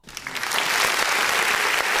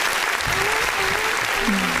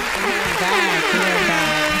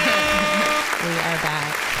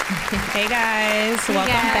Hey guys,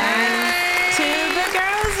 welcome back to the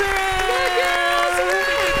girls' room.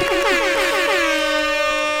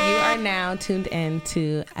 You are now tuned in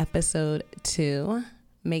to episode 2.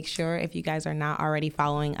 Make sure if you guys are not already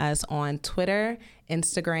following us on Twitter,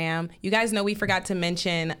 Instagram. You guys know we forgot to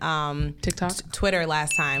mention TikTok, Twitter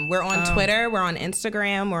last time. We're on Twitter, we're on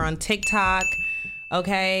Instagram, we're on TikTok,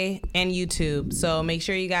 okay, and YouTube. So make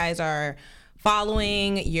sure you guys are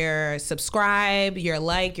following, you're subscribe, you're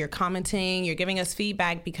like, you're commenting, you're giving us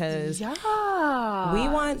feedback because we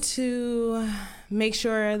want to make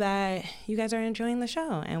sure that you guys are enjoying the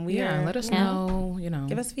show, and we are. Let us know.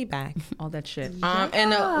 Give us feedback, all that shit.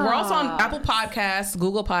 And we're also on Apple Podcasts,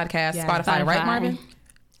 Google Podcasts, Spotify, right, Marvin?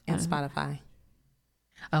 And Spotify.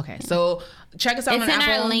 Okay, so check us out on Apple. It's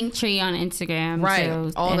in our link tree on Instagram. Right,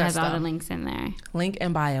 so all it that has stuff. all the links in there. Link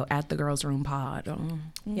in bio at the Girls Room Pod.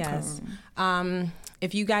 Yes.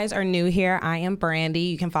 If you guys are new here, I am Brandy.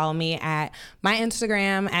 You can follow me at my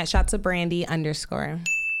Instagram at shotsofbrandy_.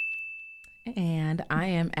 And I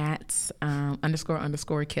am at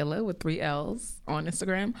 __ Killa with 3 L's on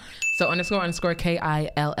Instagram. So __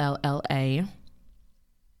 KILLA.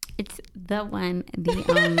 It's the one, the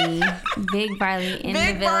only Big Barley in the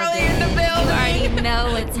building. Barley in the building. You already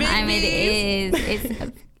know what time it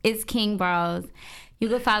is. It's King Brawls. You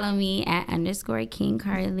can follow me at _King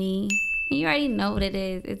Carlye. And you already know what it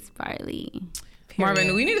is. It's Barley.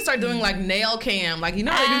 Marvin, we need to start doing like nail cam. Like, you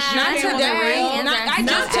know how they do shit Not cam on the today. reel? I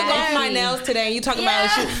just took off my nails today, and you talking about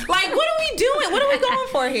shit. Like, what are we doing? What are we going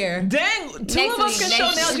for here? Dang, two of us can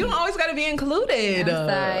show nails. You don't always got to be included. I'm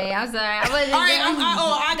sorry. I wasn't. All right,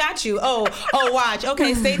 I got you. Oh, watch.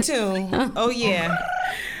 Okay, stay tuned. Oh yeah.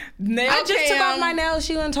 I just took off my nails.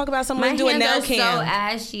 She want to talk about someone doing nail cam. My hands are so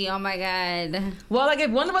ashy. Oh my god. Well, like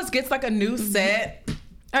if one of us gets like a new set.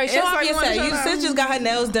 All right, show off your set. Sis just got her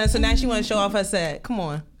nails done, so now she want to show off her set. Come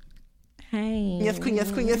on. Hey. Yes, queen. Yes,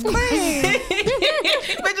 queen. Yes, queen.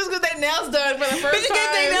 Bitches get their nails done for the first time. Bitches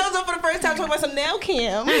get their nails done for the first time. Talking about some nail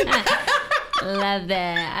cam. Love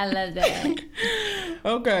that. I love that.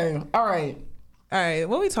 Okay. All right.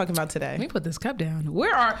 What are we talking about today? Let me put this cup down.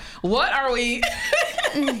 What are we?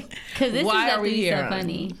 Because this Why is are we here? so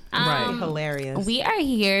funny. Right. Hilarious. We are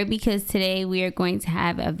here because today we are going to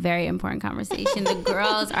have a very important conversation. The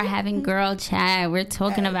girls are having girl chat. We're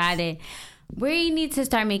talking about it. We need to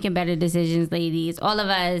start making better decisions, ladies. All of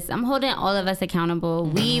us. I'm holding all of us accountable.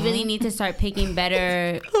 We really need to start picking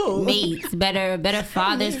better mates, better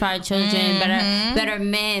fathers for our children, better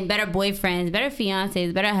men, better boyfriends, better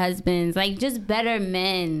fiancés, better husbands, like just better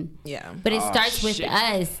men. Yeah. But it starts with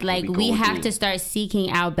us. Like we have to start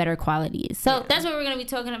seeking out better qualities. So that's what we're going to be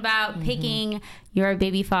talking about, picking your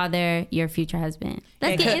baby father, your future husband.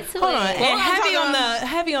 Let's get into it. Hold on. And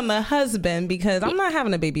heavy on the husband, because I'm not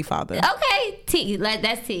having a baby father. Okay, T.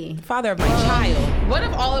 That's T. Father of my child. What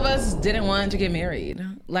if all of us didn't want to get married?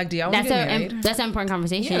 Like, do y'all want to get married? That's an important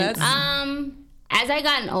conversation. Yeah, as I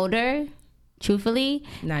gotten older, truthfully,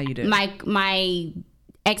 now you do. My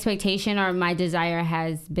expectation or my desire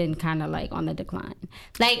has been kind of like on the decline.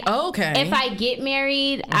 Like, if I get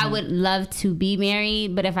married, I would love to be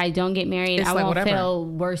married, but if I don't get married, I won't feel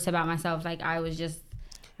worse about myself. Like I was just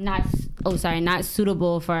not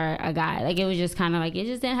suitable for a guy. Like it was just kind of like it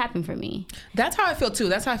just didn't happen for me. That's how I feel too.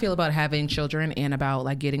 That's how I feel about having children and about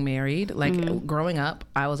like getting married. Like growing up,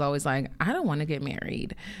 I was always like, I don't want to get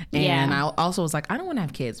married, and I also was like, I don't want to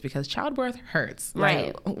have kids because childbirth hurts. Right?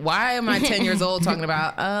 Like, why am I 10 years old talking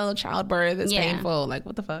about childbirth is painful? Like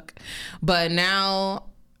what the fuck? But now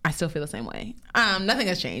I still feel the same way. Nothing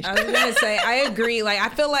has changed. I was gonna say I agree. Like I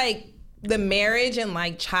feel like the marriage and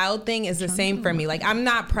like child thing is the same for me. Like I'm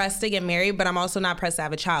not pressed to get married, but I'm also not pressed to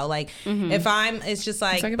have a child. Like if it's just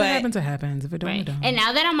like, if it happens, it happens. If it don't, it don't. And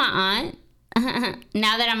now that I'm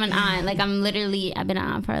an aunt, like I've been an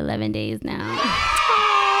aunt for 11 days now.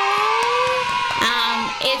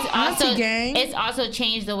 It's also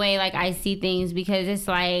changed the way like I see things, because it's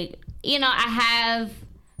like, I have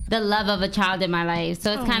the love of a child in my life.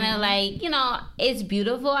 So it's kind of like, it's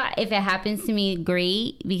beautiful. If it happens to me,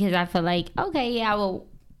 great, because I feel like, okay, yeah, I will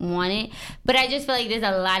want it. But I just feel like there's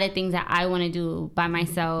a lot of things that I want to do by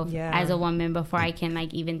myself as a woman before I can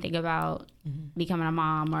like even think about becoming a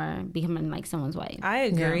mom or becoming like someone's wife. I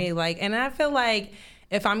agree. Yeah. Like, and I feel like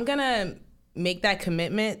if I'm going to make that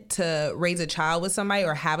commitment to raise a child with somebody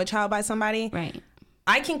or have a child by somebody, right,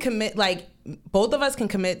 I can commit, like, both of us can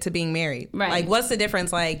commit to being married. Right. Like, what's the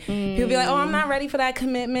difference? Like, people be like, oh, I'm not ready for that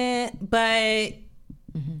commitment, but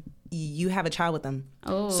you have a child with them.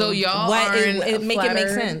 Oh, so y'all make it make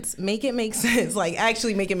sense. Make it make sense. Like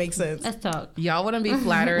actually make it make sense. Let's talk. Y'all wouldn't be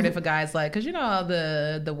flattered if a guy's like, because you know how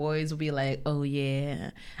the boys will be like, oh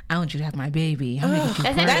yeah, I want you to have my baby. That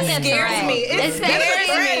scares me. It scares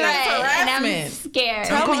me. And I'm scared.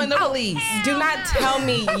 I'm calling the police. Do not tell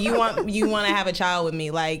me you want to have a child with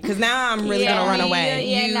me, like, because now I'm really gonna run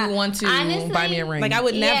away. You want to buy me a ring? Like I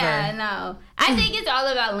would never. Yeah, no. I think it's all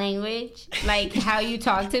about language, like how you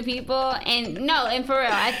talk to people, and for real,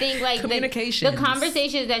 I think like the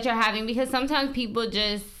conversations that you're having, because sometimes people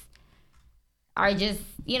just are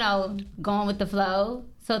going with the flow,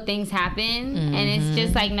 so things happen, and it's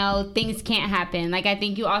just like things can't happen. Like I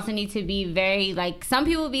think you also need to be very like some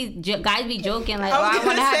people guys be joking like, oh, I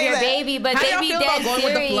want to have your baby, but they be dead serious.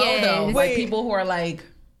 With the flow, though? Like people who are like.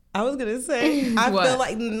 I was gonna say, I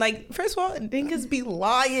feel like first of all, niggas be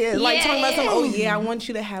lying, like talking about something. Oh yeah, I want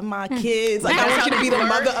you to have my kids. Like I want you to be the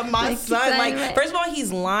mother of my son. Like first of all,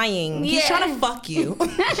 he's lying. He's trying to fuck you.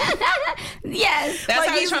 Yes, that's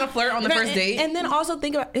how he's trying to flirt on the first date. And then also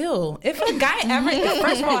think about if a guy ever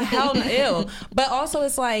first of all, hell no, but also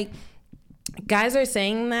it's like guys are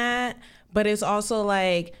saying that, but it's also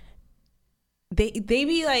like they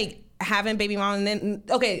be like. Having baby mom and then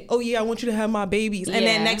I want you to have my babies and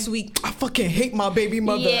then next week I fucking hate my baby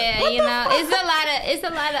mother. Yeah, it's a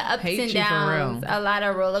lot of ups and downs, a lot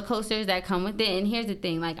of roller coasters that come with it. And here's the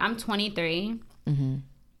thing, like I'm 23,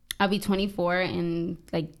 I'll be 24 in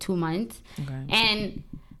like 2 months, and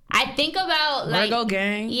I think about like Virgo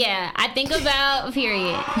gang. Yeah, I think about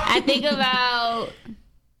period. I think about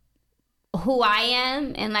who I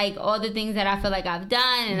am and like all the things that I feel like I've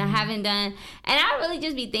done and I haven't done, and I really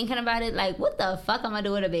just be thinking about it like, what the fuck am I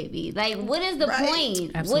doing with a baby? Like, what is the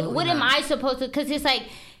point? Absolutely what am I supposed to? Because it's like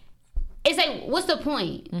what's the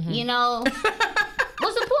point? You know, what's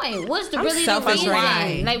the point? What's the really the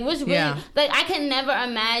reason? Like, what's really like? I can never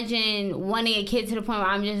imagine wanting a kid to the point where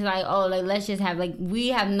I'm just like, oh, like let's just have like we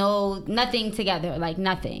have nothing together, like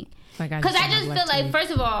nothing. Because I just feel like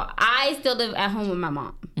first of all, I still live at home with my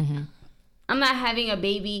mom. I'm not having a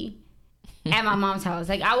baby at my mom's house.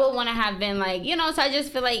 Like, I would want to have been like, so I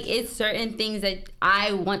just feel like it's certain things that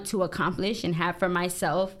I want to accomplish and have for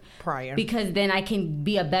myself prior. Because then I can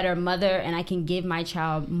be a better mother and I can give my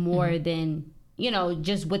child more than,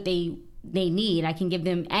 just what they need. I can give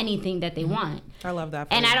them anything that they want. I love that.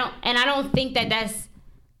 And I don't think that that's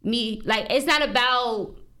me. Like, it's not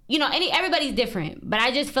about... everybody's different, but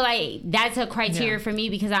I just feel like that's a criteria for me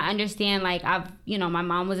because I understand, like, my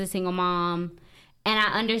mom was a single mom, and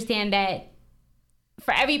I understand that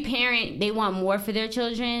for every parent, they want more for their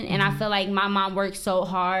children, and I feel like my mom worked so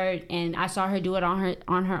hard, and I saw her do it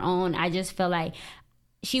on her own. I just feel like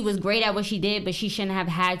she was great at what she did, but she shouldn't have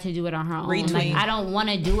had to do it on her own. Like, I don't want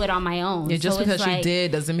to do it on my own. Yeah, just because she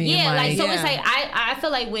did doesn't mean so it's like I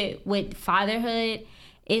feel like with fatherhood,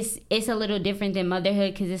 it's a little different than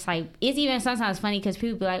motherhood because it's like it's even sometimes funny because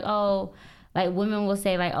people be like, oh, like women will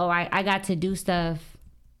say like, oh, I got to do stuff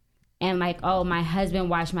and like, oh, my husband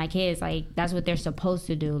watched my kids. Like that's what they're supposed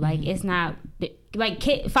to do. Like it's not like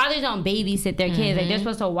fathers don't babysit their kids. Like they're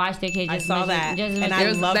supposed to watch their kids. I saw that and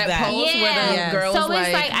I love that post where the girls so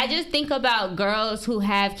it's like I just think about girls who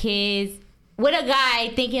have kids with a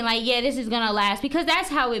guy thinking like, yeah, this is gonna last because that's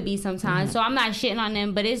how it be sometimes. So I'm not shitting on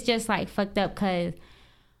them, but it's just like fucked up because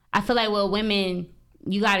I feel like with women,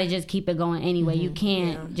 you got to just keep it going anyway. You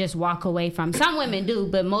can't just walk away from. Some women do,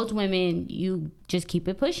 but most women, you just keep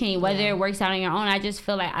it pushing. Whether it works out on your own, I just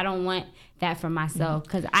feel like I don't want that for myself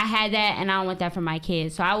because I had that and I don't want that for my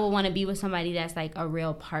kids. So I would want to be with somebody that's like a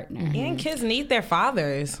real partner. And kids need their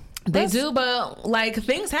fathers. They do, but like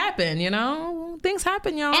things happen, Things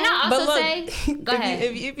happen, y'all. And I also say, go ahead.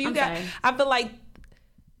 If you got, I feel like.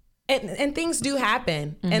 And things do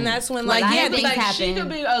happen, and that's when like she could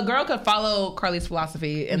be a girl could follow Carlye's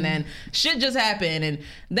philosophy, and then shit just happen, and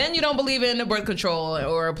then you don't believe in the birth control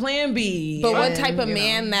or Plan B. But what type of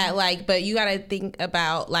man that like? But you got to think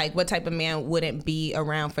about like what type of man wouldn't be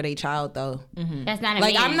around for their child though. That's not a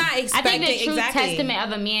like man. I'm not expecting. I think the true testament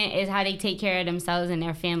of a man is how they take care of themselves and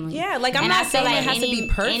their family. Yeah, like I'm not saying it has to be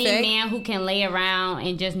perfect. Any man who can lay around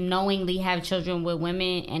and just knowingly have children with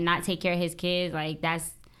women and not take care of his kids, like that's.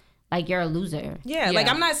 Like, you're a loser. Yeah, like,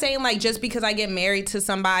 I'm not saying, like, just because I get married to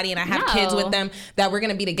somebody and I have kids with them that we're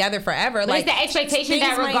going to be together forever. But like, it's the expectation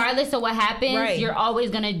that regardless of what happens, you're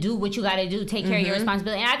always going to do what you got to do, take care of your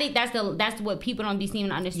responsibility. And I think that's what people don't be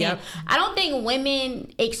seeming to understand. I don't think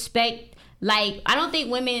women expect, like, I don't think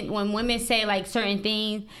when women say, like, certain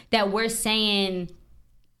things that we're saying,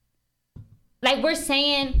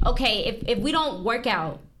 okay, if we don't work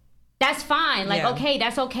out, that's fine. Like, okay,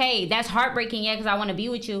 that's okay. That's heartbreaking, yeah, because I want to be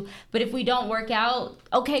with you. But if we don't work out,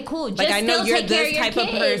 okay, cool. Just like, I know still you're take care this of your type of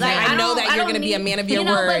kids. person. Like, I know that you're going to be a man of your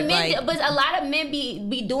word. But a lot of men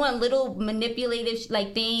be doing little manipulative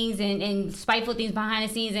like things and spiteful things behind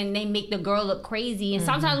the scenes, and they make the girl look crazy. And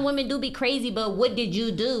sometimes women do be crazy, but what did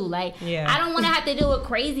you do? Like, I don't want to have to deal with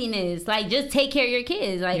craziness. Like, just take care of your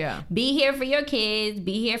kids. Like, be here for your kids.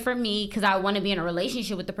 Be here for me, because I want to be in a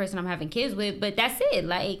relationship with the person I'm having kids with. But that's it.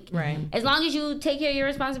 Like, as long as you take care of your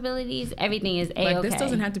responsibilities, everything is A-okay. Like, this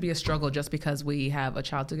doesn't have to be a struggle just because we have a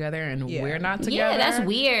child together and we're not together. Yeah, that's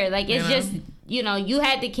weird. Like, it's just, you know, you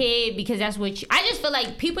had the kid because that's what I just feel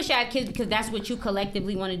like people should have kids because that's what you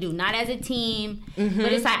collectively want to do, not as a team.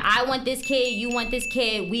 But it's like, I want this kid, you want this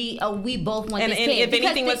kid, we both want this kid. And if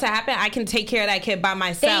anything was to happen, I can take care of that kid by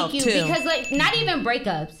myself. Thank you, too. Because like, not even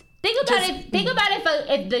breakups. Think about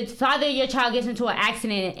if the father of your child gets into an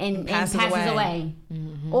accident and passes away.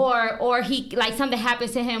 Or he, like, something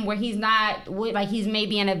happens to him where he's not, like, he's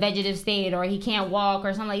maybe in a vegetative state or he can't walk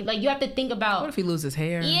or something. Like, you have to think about. What if he loses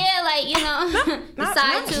hair? Yeah, like, you know,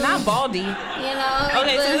 not baldy. You know.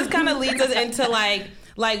 Okay, so this kind of leads us into like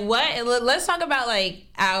what? Let's talk about like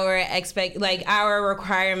our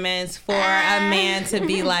requirements for a man to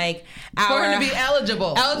be like for him to be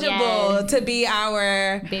eligible to be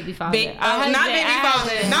our baby father. Not baby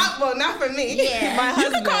father. Not for me. Yeah. My husband.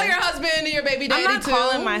 You can call your husband your baby daddy. I'm not too.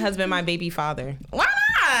 calling my husband my baby father. Why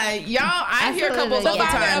not? Y'all, I hear couples all the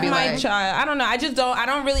father time of be my like, child. I don't know.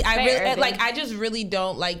 I just really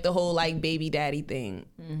don't like the whole like baby daddy thing.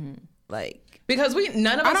 Like. Because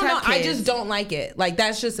none of us have kids. I just don't like it. Like,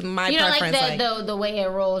 that's just my preference. You don't like the way it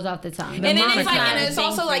rolls off the tongue. And then it's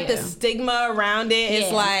also like the stigma around it.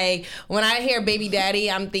 It's like, when I hear baby daddy,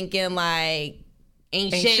 I'm thinking like,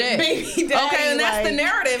 ain't shit baby daddy. Okay, and that's the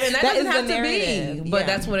narrative, and that doesn't have to be. But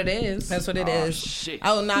that's what it is. That's what it is. Shit.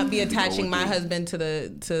 I will not be attaching my husband to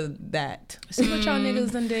that. See what y'all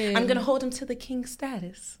niggas done did. I'm gonna hold him to the king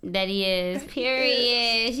status. That he is.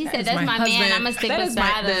 Period. She said, "That's my husband. Man. I'm gonna stick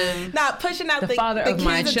beside him." Not pushing out the father of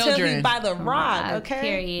my children by the rod. Okay.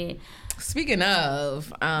 Period. Speaking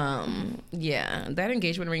of, that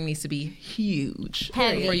engagement ring needs to be huge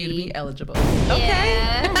Heavy. for you to be eligible.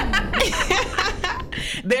 Yeah.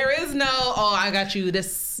 There is no, I got you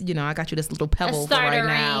this little pebble for right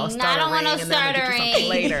now. I don't want no starter ring.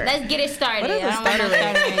 Later. Let's get it started. What is a I don't want no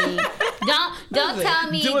starter ring. Don't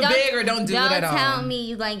tell me. Do it big or don't do it at all. Don't tell me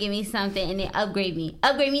you gonna give me something and then upgrade me.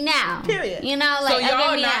 Upgrade me now. Period. You know, like, so y'all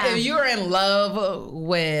upgrade me now. if you're in love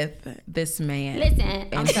with this man. Listen,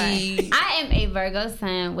 I'm sorry. I am a Virgo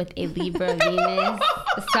sun with a Libra Venus.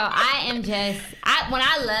 So I am when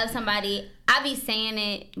I love somebody, I be saying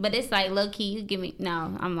it, but it's like, low key, you give me,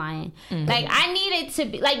 no, I'm lying. Like, I need it to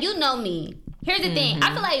be, like, you know me. Here's the thing.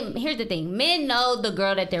 I feel like, here's the thing. Men know the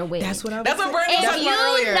girl that they're with. That's what I was That's what Brandy was talking about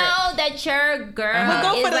earlier. If you know that your girl We'll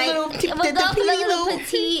go is for the like, little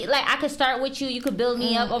petite, like, I could start with you. You could build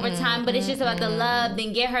me up over time, but it's just about the love.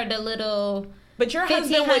 Then get her the little. But your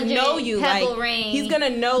husband would know you, like, ring. He's gonna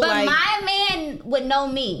know, but like. But my man would know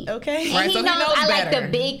me. Okay. And right, he so knows I better. like the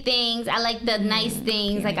big things. I like the nice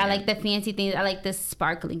things. Like, I like the fancy things. I like the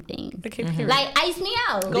sparkling things. Okay, like, ice me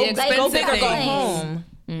out. Go big or go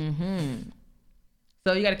home.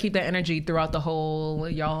 So you got to keep that energy throughout the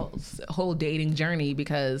y'all's whole dating journey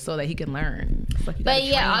so that he can learn. But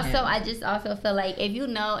yeah, also I just also feel like if you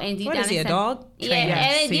know and deep what down is he, a dog? Yeah,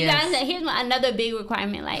 and deep down inside, here's another big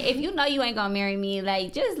requirement. Like, if you know you ain't gonna marry me,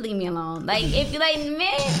 like, just leave me alone. Like, if you like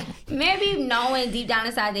maybe knowing deep down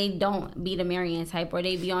inside they don't be the marrying type, or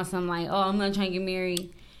they be on some like, oh, I'm gonna try and get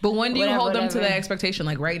married. But when do you hold them to that expectation?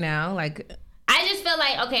 Like right now, like. I just feel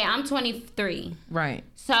like, okay, I'm 23. Right.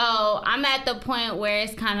 So I'm at the point where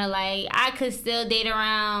it's kind of like I could still date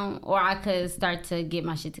around, or I could start to get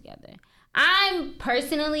my shit together. I'm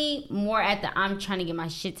personally more at I'm trying to get my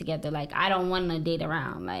shit together. Like, I don't want to date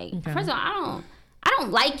around. Like, first of all, I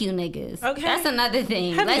don't like you niggas. Okay. That's another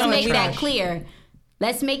thing. Let's make that clear.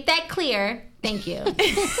 Let's make that clear. Thank you. So,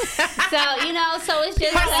 you know, so it's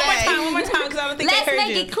just one more time, because I don't think they heard you. Let's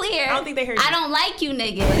make it clear. I don't think they heard you. I don't like you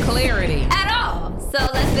niggas. Clarity. At all. So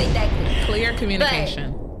let's make that clear. Clear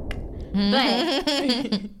communication.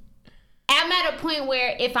 But I'm at a point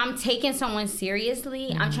where if I'm taking someone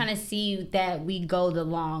seriously, I'm trying to see that we go the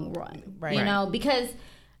long run. Right. You know, because,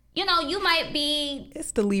 you know, you might be.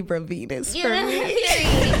 It's the Libra Venus for me.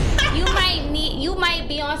 You might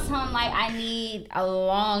be on some like, I need a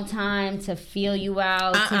long time to feel you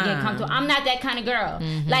out, to get comfortable. I'm not that kind of girl.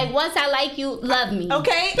 Like, once I like you, love me.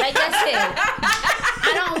 Okay. Like, that's it.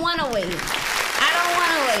 I don't want to wait.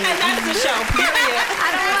 And that's the show, period. I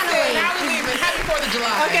don't want to wait. Now we're leaving. Happy 4th of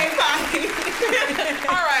July. Okay, fine.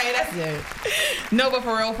 right, that's it. No, but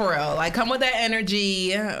for real, like come with that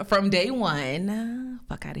energy from day one.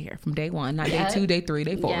 Fuck out of here from day one, not day 2, day 3,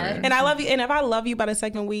 day 4. And I love you. And if I love you by the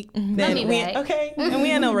second week, then and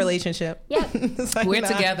we in no relationship. Yep. Like, we're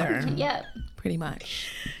together. Yep. Pretty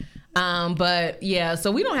much. But yeah,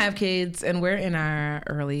 so we don't have kids and we're in our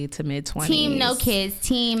early to mid 20s. Team no kids.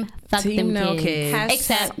 Team fuck them no kids.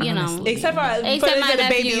 Except, you know. Except for my the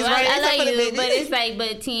babies, nephew. right? I love you, babies. but it's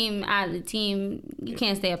like, team, you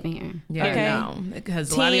can't stay up in here. Yeah, Okay. no.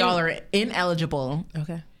 Because a lot of y'all are ineligible.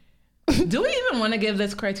 Okay. Do we even want to give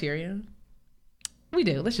this criteria? We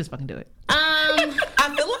do. Let's just fucking do it.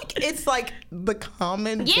 I feel like it's like the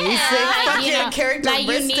common basic like, characteristics. Like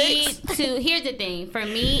you need to. Here's the thing. For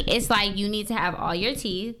me, it's like you need to have all your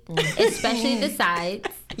teeth, especially the sides.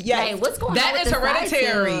 Yes. Like, what's going on? That is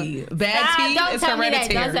hereditary. Bad teeth is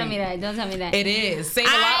hereditary. Don't tell me that. It is. Save a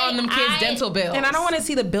lot on them kids' dental bills. And I don't want to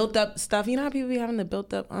see the built up stuff. You know how people be having the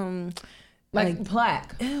built up like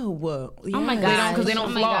plaque. Ew. Yeah. Oh my god! Because they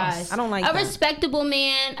don't floss. I don't like a that. respectable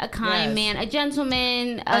man, a kind man, a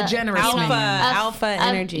gentleman, a generous man. Alpha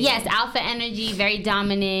energy. Yes, alpha energy, very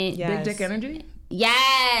dominant. Yes. Big dick energy.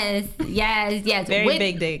 Yes. Very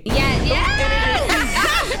big dick. Yes.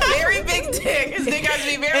 Very big dick. His dick has to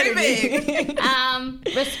be very big.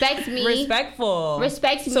 Respects me. Respectful.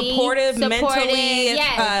 Respects me. Supportive mentally.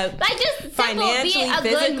 Yes. Like just simple, financially, being a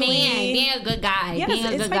physically. good man, being a good guy, Yes, being a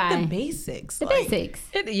it's good like guy. the basics. The like, basics.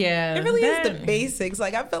 It really is the basics.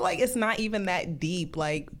 Like I feel like it's not even that deep.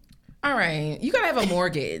 Like, all right, you gotta have a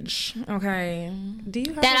mortgage, okay? Do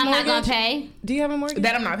you have That a I'm mortgage? not gonna pay. Do you have a mortgage?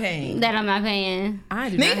 That I'm not paying. I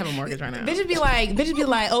do not have a mortgage right now. Bitches be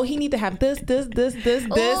like, oh, he need to have this, and then it's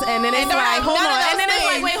like, hold on, and then it's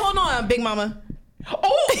like, wait, hold on, Big Mama.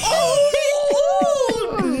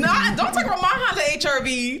 Nah, don't talk about my Honda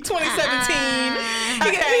HRV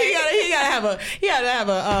 2017. He gotta have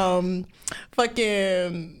a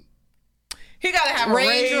fucking. He gotta have a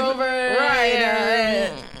Range Rover,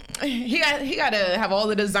 right? He got to have all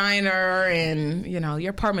the designer, and you know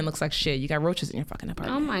your apartment looks like shit. You got roaches in your fucking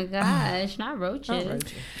apartment. Oh my gosh, not roaches.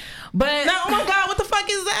 But no, oh my god, what the fuck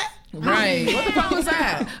is that? Right, what the fuck was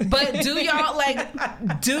that? But do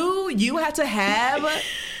you have to have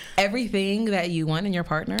everything that you want in your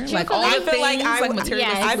partner? Like all the things, like materialistically?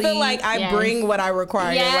 I feel like I bring what I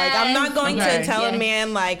require. Yes. Like I'm not going to tell a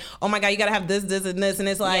man like, oh my god, you gotta have this, and this, and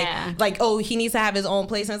it's like, oh, he needs to have his own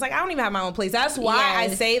place, and it's like I don't even have my own place. That's why I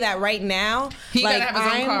say that right now. He gotta have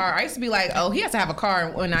his own car. I used to be like, oh, he has to have a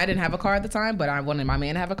car when I didn't have a car at the time, but I wanted my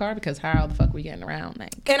man to have a car because how the fuck are we getting around?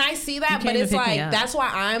 Like, and I see that, but it's like that's why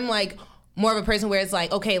I'm like more of a person where it's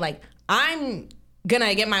like, okay, like I'm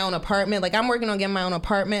gonna get my own apartment. Like I'm working on getting my own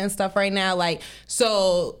apartment and stuff right now. Like,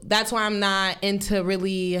 so that's why I'm not into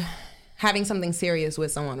really having something serious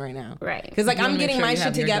with someone right now. Right. Because like I'm getting my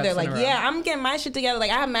shit together. Like, yeah, I'm getting my shit together.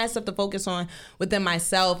 Like I have mad stuff to focus on within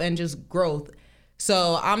myself and just growth.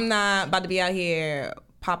 So I'm not about to be out here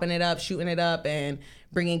popping it up, shooting it up, and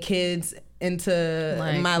bringing kids into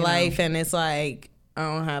my life. And it's like, I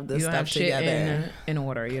don't have this stuff together in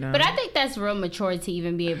order, you know. But I think that's real mature to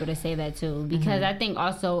even be able to say that too, because I think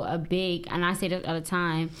also and I say this all the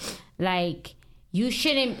time, like you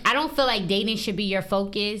shouldn't. I don't feel like dating should be your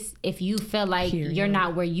focus if you feel like you're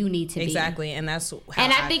not where you need to be. Exactly, and that's how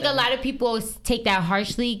I think a lot of people take that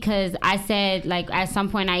harshly because I said like at some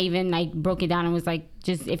point I even like broke it down and was like,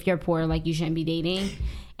 just if you're poor, like you shouldn't be dating.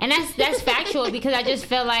 And that's factual because I just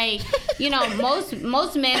feel like, you know,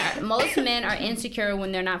 most men are insecure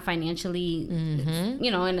when they're not financially, you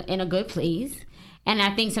know, in a good place. And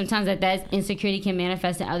I think sometimes that insecurity can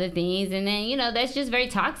manifest in other things. And then, you know, that's just very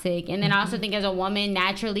toxic. And then I also think as a woman,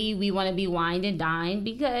 naturally, we want to be wined and dined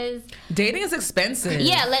because dating is expensive.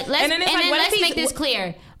 Yeah, let's make this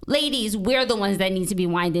clear. Ladies, we're the ones that need to be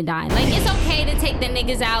wined and dined. Like, it's okay to take the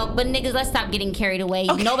niggas out, but niggas, let's stop getting carried away.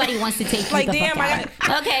 Okay. Nobody wants to take you like, the fuck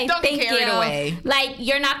out. Okay, don't get carried away. Like,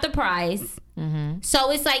 you're not the prize.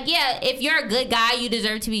 So it's like, yeah, if you're a good guy, you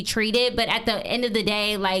deserve to be treated. But at the end of the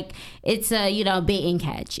day, like, it's a, you know, bait and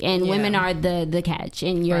catch. And women are the catch.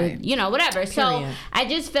 And you're, you know, whatever. Period. So I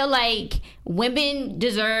just feel like women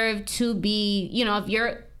deserve to be, you know,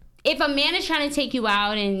 if a man is trying to take you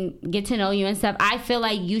out and get to know you and stuff, I feel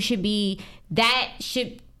like that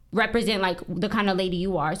should represent like the kind of lady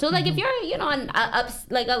you are. So like if you're, you know,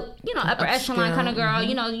 upper echelon kind of girl,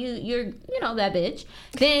 you know, you're that bitch,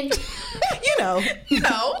 then you know,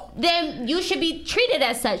 then you should be treated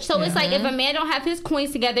as such. So it's like if a man don't have his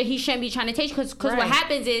coins together, he shouldn't be trying to take you because what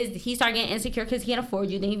happens is he start getting insecure because he can't afford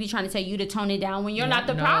you. Then he be trying to tell you to tone it down when you're not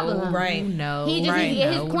the problem. Right. He just needs to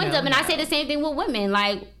get his coins up. And I say the same thing with women.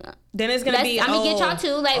 Like, Then it's gonna be. I'm gonna get y'all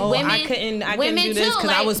too. Like women, I couldn't do this because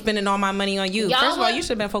I was spending all my money on you. First of all, you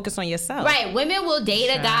should have been focused on yourself. Right. Women will date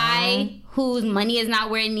a guy whose money is not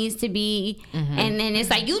where it needs to be, and then it's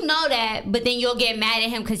like you know that, but then you'll get mad at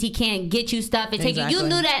him because he can't get you stuff and take you. You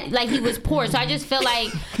knew that like he was poor. So I just feel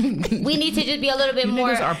like we need to just be a little bit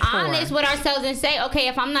more honest with ourselves and say, okay,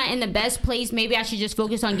 if I'm not in the best place, maybe I should just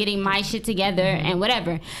focus on getting my shit together and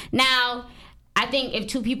whatever. Now, I think if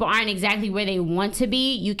two people aren't exactly where they want to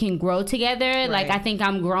be, you can grow together. Right. Like, I think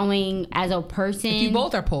I'm growing as a person. If you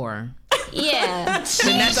both are poor. Yeah.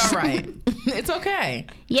 Then that's all right. It's okay.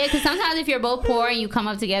 Yeah, because sometimes if you're both poor and you come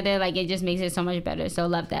up together, like, it just makes it so much better. So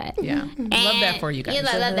love that. Yeah. Love that for you guys.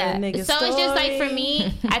 Yeah, love that. So it's just like, for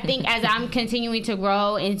me, I think as I'm continuing to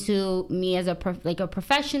grow into me as a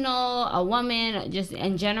professional, a woman, just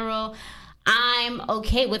in general, I'm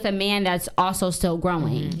okay with a man that's also still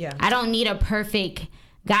growing. Yeah. I don't need a perfect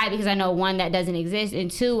guy because I know, one, that doesn't exist, and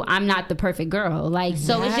two, I'm not the perfect girl. Like,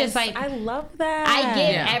 so it's just like, I love that.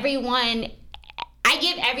 I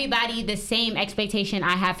give everybody the same expectation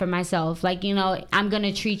I have for myself. Like, you know, I'm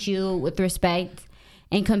gonna treat you with respect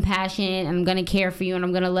and compassion, and I'm gonna care for you, and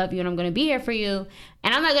I'm gonna love you, and I'm gonna be here for you.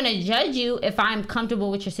 And I'm not gonna judge you if I'm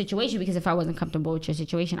comfortable with your situation, because if I wasn't comfortable with your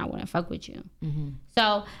situation, I wouldn't fuck with you.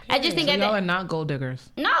 So I just think y'all are not gold diggers.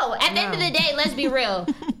 No, at the end of the day, let's be real.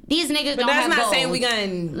 These niggas don't have gold. That's not saying we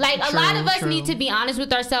gonna. Like, a lot of us need to be honest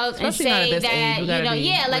with ourselves, especially and say that,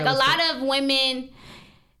 you know, like a lot of women.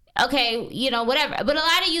 Okay, you know, whatever. But a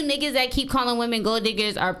lot of you niggas that keep calling women gold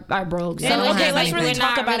diggers are broke. So okay, let's really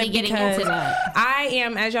talk about really it, because I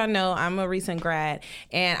am, as y'all know, I'm a recent grad,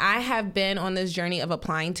 and I have been on this journey of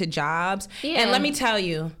applying to jobs. Yeah. And let me tell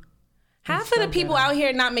you, half of the people out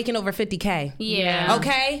here not making over 50K. Yeah.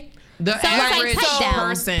 Okay? The average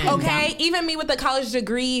person. Okay, even me with a college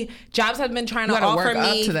degree, jobs have been trying to offer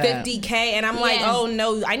me 50K, and I'm like, oh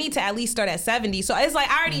no, I need to at least start at 70. So it's like,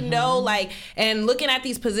 I already know, like, and looking at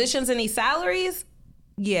these positions and these salaries,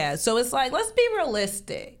 so it's like, let's be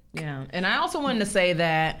realistic. Yeah, and I also wanted to say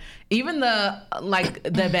that even the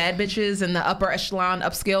bad bitches and the upper echelon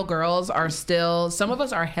upscale girls are still, some of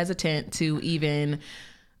us are hesitant to even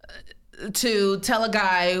to tell a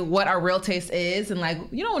guy what our real taste is. And like,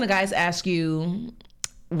 you know, when the guys ask you,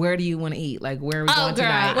 where do you want to eat? Like, where are we going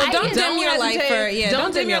tonight? Well, don't dim your light for,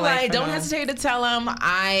 don't dim your light. Don't hesitate to tell them,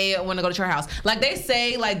 I want to go to your house. Like, they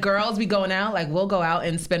say, like, girls be going out, like, we'll go out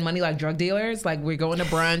and spend money like drug dealers. Like, we're going to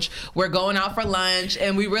brunch, we're going out for lunch,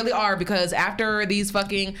 and we really are, because after these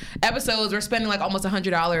fucking episodes, we're spending like almost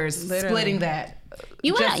 $100 splitting that.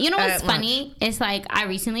 You know what's funny? It's like, I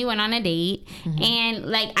recently went on a date, and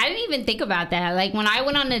like, I didn't even think about that. Like, when I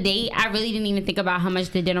went on a date, I really didn't even think about how much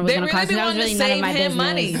the dinner was going to cost. That was really none of my business.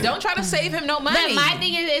 Money. Don't try to save him no money. But my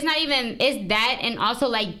thing is, it's not even, it's that, and also,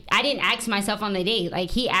 like, I didn't ask myself on the date. Like,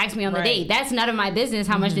 he asked me on the date. That's none of my business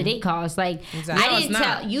how much the date costs. Like, I didn't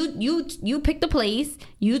tell you. You picked the place.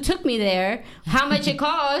 You took me there. How much it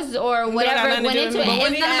costs or whatever went into it. But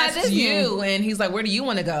when he asks you, and he's like, "Where do you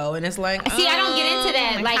want to go?" And it's like, see, I don't get into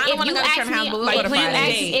that. Like, if you ask me,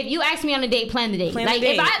 if you ask me on a date, plan the date. Like,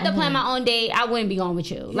 if I had to plan my own date, I wouldn't be going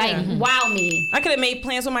with you. Like, wow me. I could have made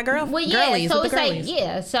plans with my girl. Well, yeah. Girlies, so it's like,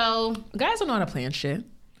 so guys don't know how to plan shit.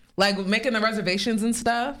 Like, making the reservations and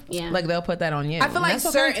stuff. Yeah. Like, they'll put that on you. I feel like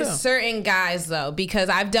certain guys, though, because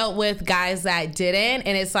I've dealt with guys that didn't,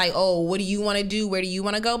 and it's like, oh, what do you want to do? Where do you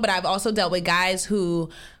want to go? But I've also dealt with guys who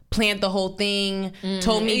planned the whole thing,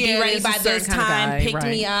 told me be ready by this time, picked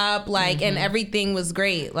me up, like, and everything was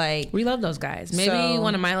great. Like, we love those guys. Maybe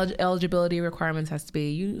one of my eligibility requirements has to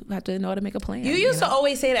be, you have to know how to make a plan. You used to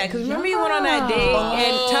always say that, because remember you went on that date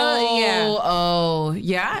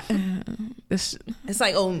and it's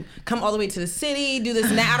like, oh, come all the way to the city, do this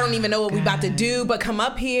and that. I don't even know what we about to do, but come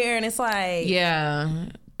up here, and it's like,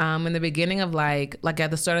 in the beginning of like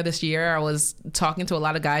at the start of this year, I was talking to a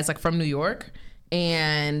lot of guys like from New York.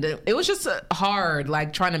 And it was just hard,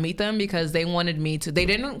 like, trying to meet them, because they wanted me to, they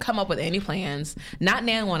didn't come up with any plans, not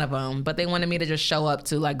nan one of them, but they wanted me to just show up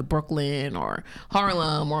to like Brooklyn or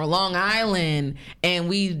Harlem or Long Island.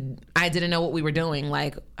 And I didn't know what we were doing.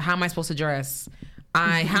 Like, how am I supposed to dress?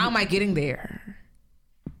 How am I getting there?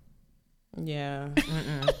 Yeah.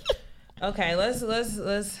 Okay, let's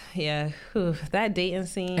that dating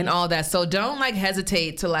scene and all that. So don't like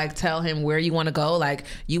hesitate to like tell him where you want to go. Like,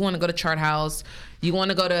 you want to go to Chart House, you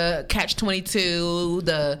want to go to Catch 22,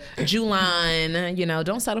 the Juline. You know,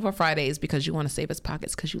 don't settle for Fridays because you want to save his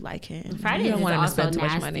pockets because you like him. Fridays you don't want is him to also spend too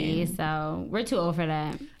nasty, much money. So we're too old for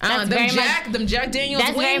that. Them Jack Daniels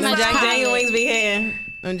that's wings. very much Jack Daniels wings be hitting.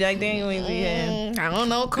 Them Jack Daniels wings be hitting. I don't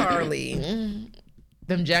know, Carlye.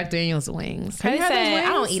 Them Jack Daniels wings. I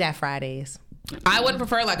don't eat at Fridays. I would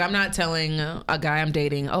prefer, like, I'm not telling a guy I'm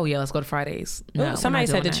dating, oh yeah, let's go to Fridays. No, Ooh, somebody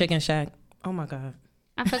said the that. Chicken Shack. Oh my God.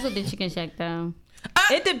 I fuck with the Chicken Shack though.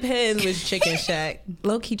 It depends which Chicken Shack.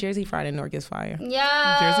 Low key Jersey Fried in Newark is fire. Yo,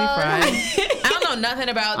 Jersey Fried. I don't know nothing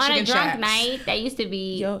about on Chicken a drunk Shacks. night, that used to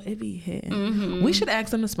be. Yo, it be hitting. Mm-hmm. We should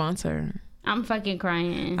ask them to sponsor. I'm fucking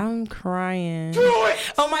crying. I'm crying.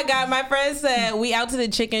 Oh my God, my friend said we out to the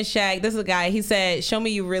Chicken Shack. This is a guy. He said, "Show me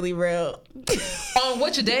you really real." On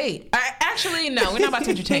which date? Actually, no, we're not about to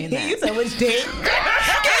entertain that. You said which date?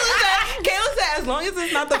 Kayla said, as long as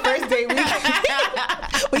it's not the first date,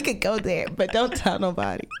 we could go there, but don't tell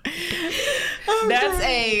nobody. That's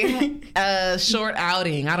a short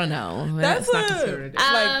outing. I don't know. That's not considered.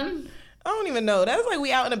 I don't even know. That's like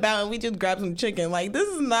we out and about and we just grab some chicken. Like this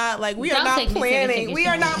is not like we are not planning. We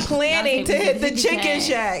are not planning to hit the Chicken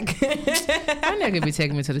Shack. My nigga be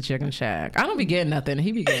taking me to the Chicken Shack. I don't be getting nothing.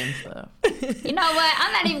 He be getting stuff. You know what?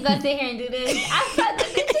 I'm not even gonna sit here and do this. I fuck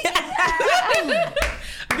with the Chicken Shack.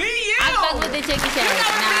 Be you. I fuck with the Chicken Shack.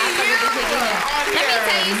 Nah, I fuck with the Chicken Shack. Let me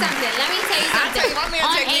tell you something. I tell you, my man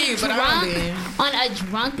take you, but I don't be. On a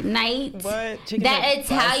drunk night, that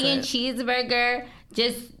Italian cheeseburger,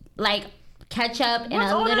 just like ketchup and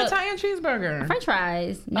What's a on little an Italian cheeseburger? French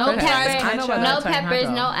fries, no French fries, peppers, ketchup. no Italian peppers, hot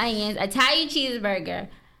no dog. onions. Italian cheeseburger,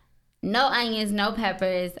 no onions, no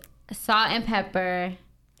peppers, salt and pepper.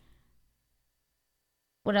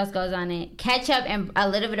 What else goes on it? Ketchup and a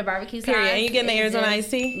little bit of barbecue sauce. Period. And you getting the Arizona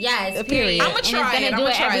iced tea? Yes. Period. I'm gonna try it. I'm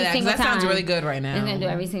gonna try that because that sounds really good right now. It's gonna do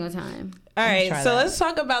every single time. All right, try so that. let's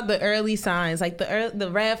talk about the early signs, like the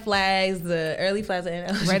red flags, the early flags of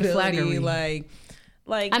ineligibility. Red flaggery.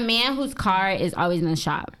 Like A man whose car is always in the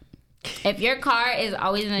shop. If your car is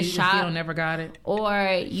always in the shop, You don't never got it.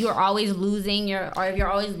 or you're always losing if you're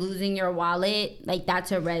always losing your wallet, like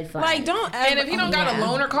that's a red flag. like don't ever, And if you don't got a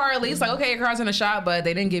loaner car, at least like okay, your car's in the shop, but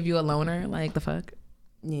they didn't give you a loaner. Like the fuck.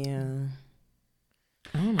 yeah.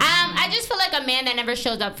 I just feel like a man that never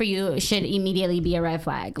shows up for you should immediately be a red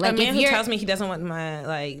flag. Like A man if who you're, tells me he doesn't want my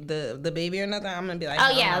like the baby or nothing, I'm gonna be like,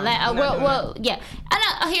 oh no, yeah, I'm not doing well, yeah.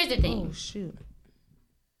 Here's the that. thing. Oh shoot.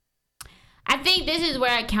 I think this is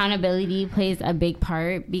where accountability plays a big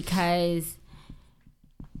part, because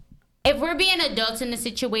if we're being adults in the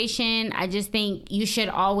situation, I just think you should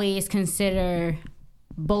always consider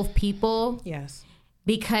both people, Yes.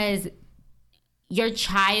 because your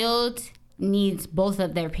child needs both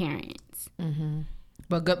of their parents.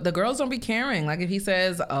 But the girls don't be caring. Like if he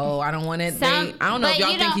says, "Oh, I don't want it," I don't know if but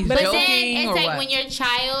y'all you think he's but joking then it's or like what. when your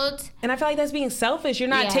child, And I feel like that's being selfish. You're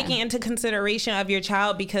not Yeah. taking into consideration of your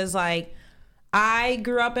child, because like I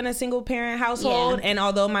grew up in a single parent household, Yeah. and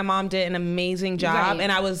although my mom did an amazing job Right.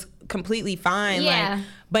 and I was completely fine, Yeah. like,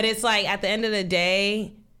 but it's like at the end of the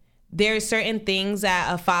day, there's certain things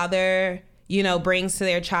that a father, you know, brings to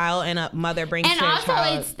their child and a mother brings and to their also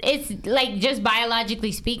child. it's like just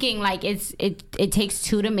biologically speaking, like it takes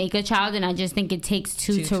two to make a child, and I just think it takes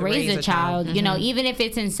two to raise a child. You know, even if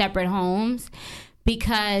it's in separate homes,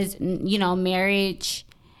 because you know marriage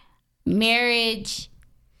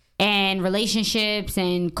and relationships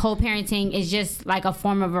and co-parenting is just like a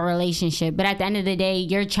form of a relationship. But at the end of the day,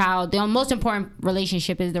 your child, the most important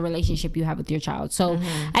relationship is the relationship you have with your child. So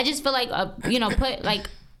I just feel like, you know, put like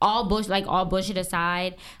all bullshit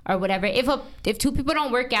aside or whatever. If two people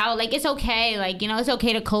don't work out, like it's okay. Like, you know, it's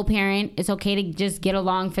okay to co-parent. It's okay to just get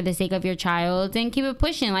along for the sake of your child and keep it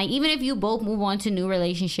pushing. Like even if you both move on to new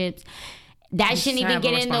relationships, that shouldn't even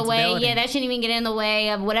get in the way. Yeah, that shouldn't even get in the way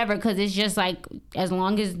of whatever, because it's just like as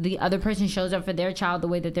long as the other person shows up for their child the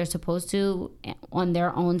way that they're supposed to on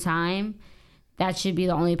their own time, that should be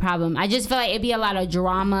the only problem. I just feel like it'd be a lot of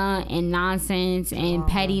drama and nonsense and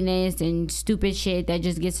pettiness and stupid shit that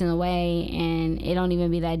just gets in the way, and it don't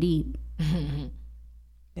even be that deep.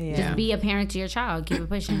 Yeah. Just be a parent to your child. Keep it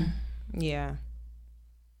pushing. Yeah.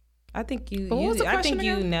 I think you what was the question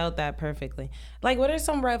you again? nailed that perfectly. Like, what are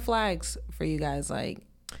some red flags for you guys? Like,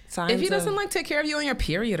 signs If he of- doesn't like take care of you on your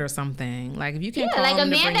period or something, like if you can't Yeah, call like a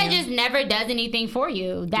him to man bring that you- just never does anything for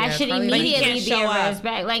you, that Yeah, should probably like he immediately can't be a show up.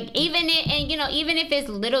 respect. Like even if it's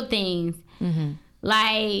little things,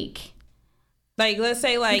 like let's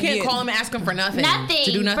say like you can't call him and ask him for nothing. nothing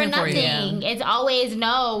to do nothing for nothing. you. It's always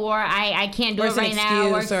no, or I can't do Or it it's an right now,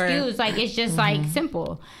 or excuse, or- excuse. Like it's just like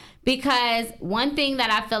simple. Because one thing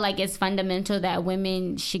that I feel like is fundamental that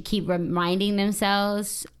women should keep reminding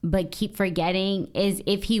themselves but keep forgetting is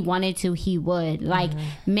if he wanted to, he would. Like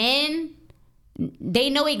men,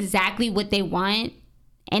 they know exactly what they want.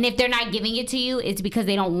 And if they're not giving it to you, it's because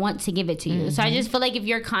they don't want to give it to you. So I just feel like if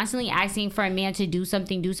you're constantly asking for a man to do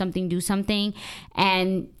something,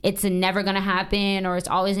 and it's never going to happen, or it's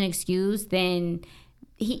always an excuse, then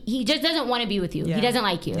he just doesn't want to be with you. Yeah. He doesn't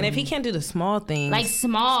like you. And if he can't do the small things, like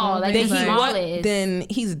like then, the smallest, then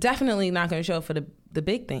he's definitely not going to show up for the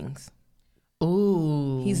big things.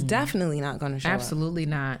 Ooh. He's definitely not going to show up. Absolutely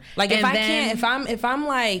not. Like if I'm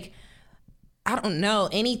like, I don't know,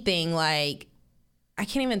 anything, like I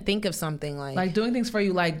can't even think of something like doing things for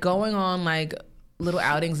you, like going on like little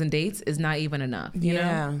outings and dates is not even enough. You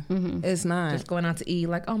know? It's not. Just going out to eat,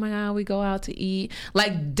 like, oh my God, we go out to eat.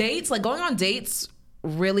 Like dates, like going on dates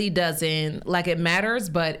really doesn't, like, it matters,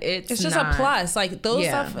 but it's just not a plus. Like those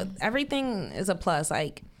stuff, everything is a plus.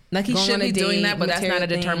 Like he should be doing that, but that's not a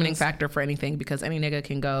determining things. factor for anything, because any nigga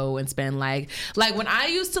can go and spend like when I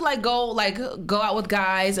used to go out with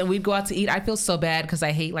guys and we'd go out to eat, I feel so bad because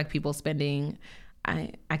I hate like people spending.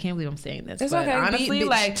 I can't believe I'm saying this, it's but okay. honestly,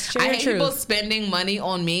 I hate people spending money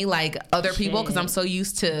on me, like other people, because I'm so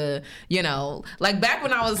used to, like back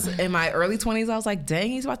when I was in my early 20s, I was like,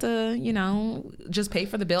 dang, he's about to, just pay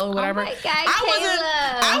for the bill or whatever. Oh my God,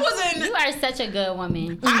 I wasn't. You are such a good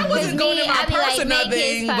woman. I wasn't going in my purse or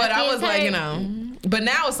nothing, but I was like, But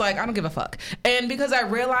now it's like, I don't give a fuck. And because I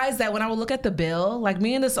realized that when I would look at the bill, like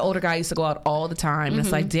me and this older guy used to go out all the time. And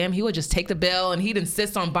it's like, damn, he would just take the bill and he'd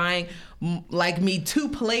insist on buying like me 2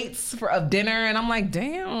 plates of dinner. And I'm like,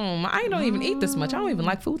 damn, I don't even eat this much. I don't even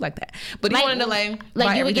like food like that. But he wanted to buy you would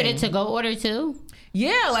everything. get it to go order too?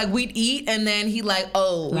 Yeah, like we'd eat and then he like,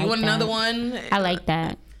 oh, Like you want that. another one? I like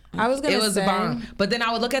that. I was gonna It was say, a bomb. But then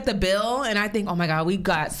I would look at the bill and I think, oh my God, we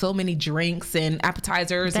got so many drinks and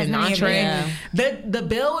appetizers and entree. The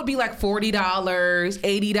bill would be like $40,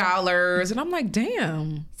 $80. And I'm like,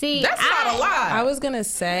 damn. See, that's not a lot. I was gonna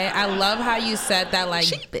say, I love how you said that like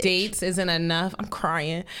dates isn't enough. I'm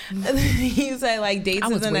crying. You said like dates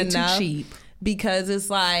isn't enough too cheap. because it's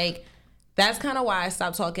like, that's kind of why I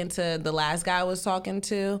stopped talking to the last guy I was talking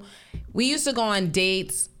to. We used to go on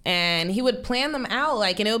dates and he would plan them out,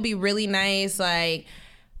 like, and it would be really nice, like,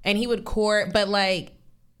 and he would court, but like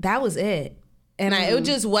that was it. And it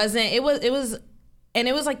just wasn't, it was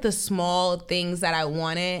like the small things that I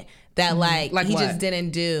wanted that like he what? just didn't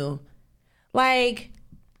do. Like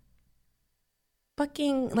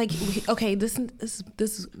fucking, like, okay, this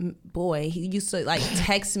boy, he used to like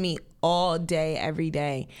text me all day, every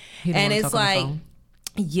day. And it's like,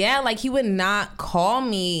 yeah, like he would not call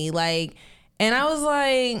me, like, and I was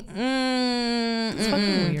like, it's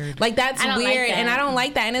fucking weird. Like that's weird, like that. and I don't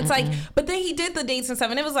like that. And it's like, but then he did the dates and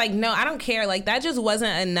stuff, and it was like, no, I don't care. Like that just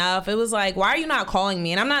wasn't enough. It was like, why are you not calling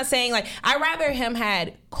me? And I'm not saying like, I'd rather him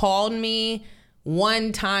had called me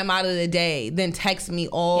one time out of the day than text me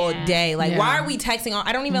all day. Like, why are we texting?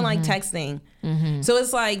 I don't even like texting. So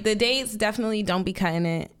it's like the dates definitely don't be cutting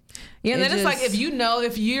it. Yeah, and then it's like, if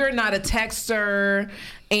you're not a texter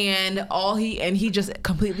and he just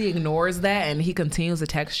completely ignores that and he continues to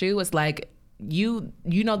text you, it's like, you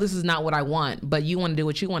know this is not what I want, but you want to do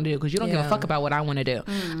what you want to do because you don't give a fuck about what I want to do.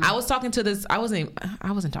 I was talking to this, I wasn't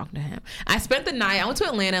talking to him. I spent the night, I went to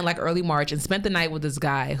Atlanta in like early March and spent the night with this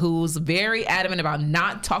guy who's very adamant about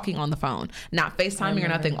not talking on the phone, not FaceTiming or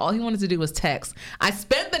nothing. All he wanted to do was text. I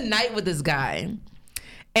spent the night with this guy.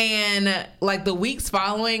 And like the weeks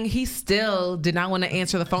following, he still did not want to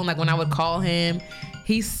answer the phone. Like when I would call him,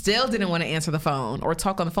 he still didn't want to answer the phone or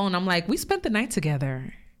talk on the phone. I'm like, we spent the night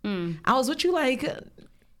together. I was with you like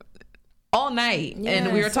all night,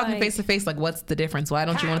 and we were talking face to face. Like, what's the difference? Why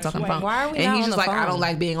don't you want to talk on the phone? Why are we and not he's on just the like, I phone? don't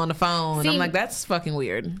like being on the phone. See, I'm like, that's fucking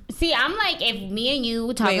weird. See, I'm like, if me and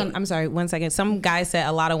you talking. Wait, I'm sorry, 1 second. Some guy said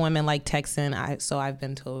a lot of women like texting. So I've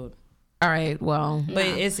been told. All right, well, but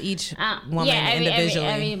it's each woman individually.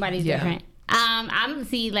 Everybody's different. I'm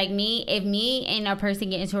like me, if me and a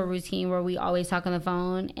person get into a routine where we always talk on the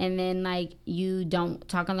phone and then like you don't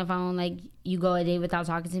talk on the phone, like you go a day without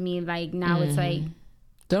talking to me, like now it's like,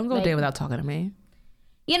 don't go a day without talking to me.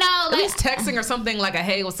 You know, at least texting or something like a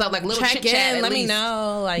hey, what's up, like little check chit chat. in, let me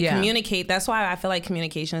know, like communicate. That's why I feel like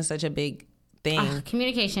communication is such a big thing.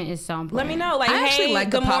 Communication is so important. Let me know, like, I actually hey,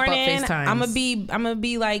 like good the pop-up morning. FaceTimes. I'm gonna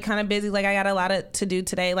be like kind of busy. Like I got a lot to do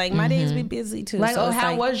today. Like my days be busy too. Like, so oh,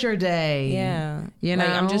 how was your day? Yeah, you know,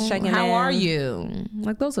 like, I'm just checking. How in. are you?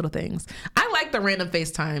 Like those little things. I like the random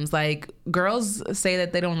FaceTimes. Like girls say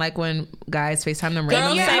that they don't like when guys FaceTime them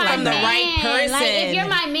randomly. Girls say from the right person. Like if you're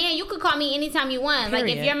my man, you could call me anytime you want. Period.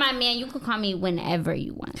 Like if you're my man, you could call me whenever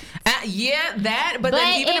you want. Yeah, that. But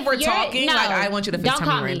then even if we're talking, like I want you to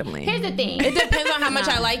FaceTime me randomly. Here's the thing. It depends on how much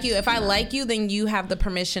I like you. If I like you, then you have the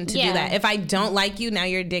permission to do that. If I don't like you, now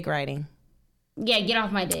you're dick riding. Yeah, get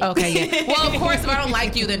off my dick. Okay, yeah. Well, of course, if I don't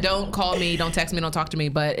like you, then don't call me, don't text me, don't talk to me.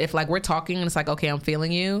 But if like we're talking and it's like, okay, I'm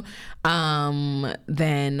feeling you,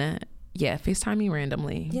 then Yeah, FaceTime me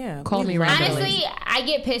randomly. Yeah, call me randomly. Honestly, I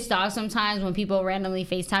get pissed off sometimes when people randomly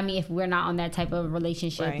FaceTime me if we're not on that type of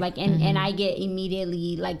relationship. Right. Like, and I get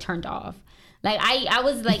immediately like turned off. Like I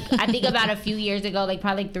was like, I think about a few years ago, like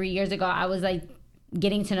probably like 3 years ago, I was like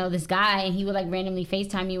getting to know this guy, and he would like randomly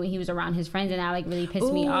FaceTime me when he was around his friends, and that like really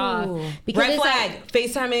pissed me off. Because red flag. Like,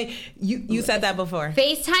 FaceTiming. You said that before.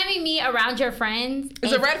 FaceTiming me around your friends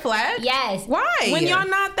is a red flag. Yes. Why? When y'all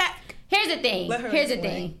not that. Here's the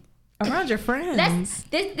thing. Around your friends.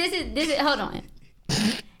 This is. Hold on.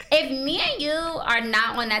 If me and you are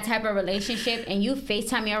not on that type of relationship and you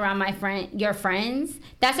FaceTime me around your friends,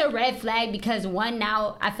 that's a red flag because one,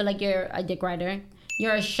 now I feel like you're a dick rider,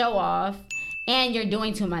 you're a show off, and you're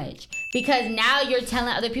doing too much. Because now you're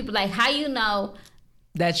telling other people, like, how you know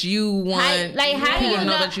that you want how do you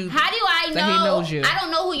know that you, how do I know that he knows you? I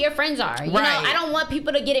don't know who your friends are. You know, I don't want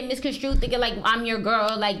people to get it misconstrued thinking like I'm your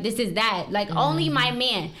girl, like this is that. Like only my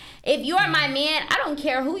man. If you are my man, I don't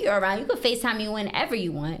care who you're around. You can FaceTime me whenever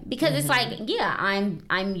you want. Because it's like, yeah,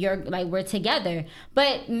 I'm your, like we're together.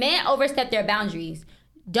 But men overstep their boundaries.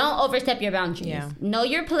 Don't overstep your boundaries. Yeah. Know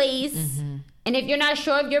your place. And if you're not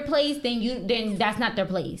sure of your place, then that's not their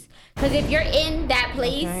place. Because if you're in that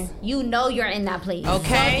place, you know you're in that place.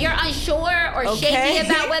 Okay. So if you're unsure or shaky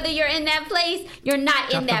about whether you're in that place, you're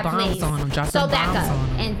not in that place. So back up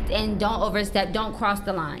and don't overstep. Don't cross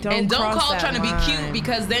the line. Don't call trying to be cute,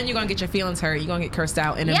 because then you're gonna get your feelings hurt. You're gonna get cursed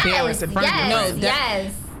out and embarrassed in front of your friends.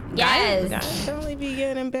 Yes. Guys definitely be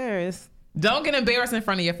getting embarrassed. Don't get embarrassed in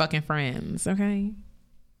front of your fucking friends. Okay.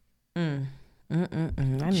 I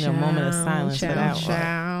need a moment of silence for that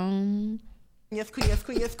one. Yes, queen, yes,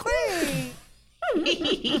 queen, yes, queen.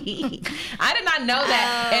 I did not know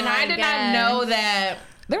that. And I did not know that.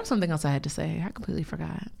 There was something else I had to say. I completely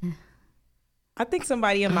forgot. I think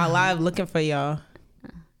somebody in my live looking for y'all.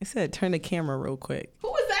 I said, turn the camera real quick. Who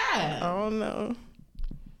was that? I don't know.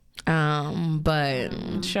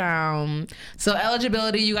 So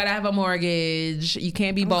eligibility, you gotta have a mortgage. You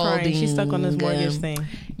can't be balding. She's stuck on this mortgage thing.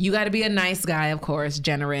 You gotta be a nice guy, of course,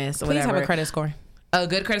 generous. Please whatever. have a credit score. A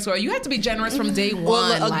good credit score. You have to be generous from day one.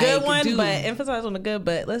 Well, a good one, but emphasize on the good.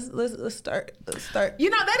 But let's start. You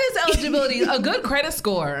know, that is eligibility. A good credit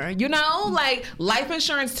score. You know, like life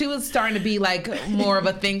insurance too is starting to be like more of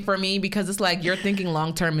a thing for me, because it's like you're thinking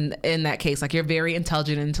long term in that case. Like you're very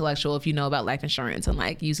intelligent and intellectual if you know about life insurance and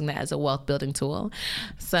like using that as a wealth building tool.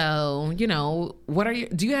 So you know,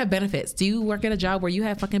 do you have benefits? Do you work at a job where you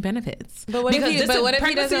have fucking benefits? But what if he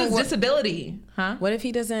doesn't disability? Huh? What if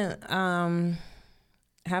he doesn't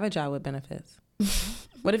have a job with benefits?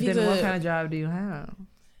 What if he's what kind of job do you have?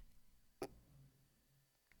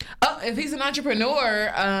 Oh, if he's an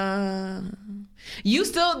entrepreneur, you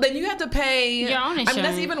have to pay your own insurance. I mean,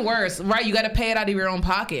 that's even worse, right? You got to pay it out of your own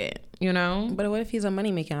pocket, you know? But what if he's a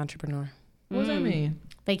money making entrepreneur? What does that mean?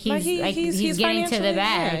 Like he's getting to the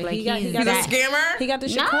bag. Yeah, like he's a scammer. He got the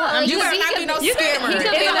shit. You better not be no scammer. He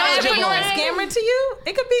could be an entrepreneur scammer to you.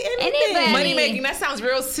 It could be anything. Money making. That sounds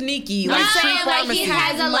real sneaky. No, like street like pharmacy. he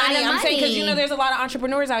has a lot of money. I'm saying because you know there's a lot of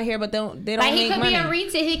entrepreneurs out here, but they don't like make he could money. be in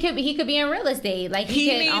retail. He could be in real estate. Like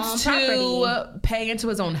he needs own to pay into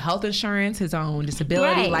his own health insurance, his own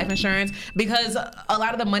disability, life insurance, because a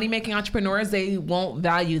lot of the money making entrepreneurs, they won't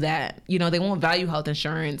value that. You know, they won't value health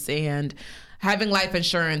insurance and having life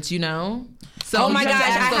insurance, you know? So oh my gosh, I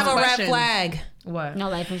have a red flag. What? No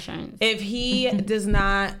life insurance. If he does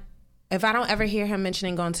not, if I don't ever hear him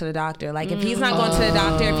mentioning going to the doctor, like if he's not going to the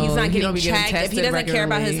doctor, if he's not getting checked, if he doesn't care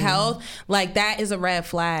about his health, like that is a red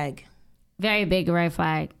flag. Very big red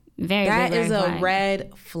flag. That is a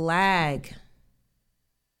red flag.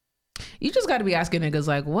 You just got to be asking niggas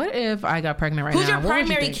like, what if I got pregnant right now? Who's your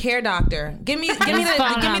primary care doctor? Give me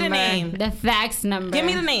the name. The fax number. Give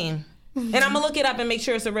me the name. And I'm gonna look it up and make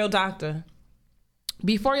sure it's a real doctor.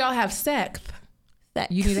 Before y'all have sex,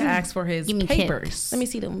 you need to ask for his papers. Let me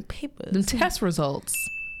see them papers. Them test results.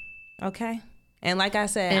 Okay. And like I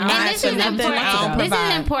said, and this is important. This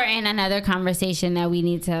is important. Another conversation that we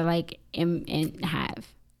need to like have.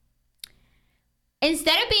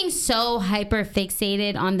 Instead of being so hyper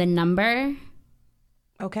fixated on the number.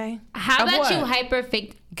 Okay. How about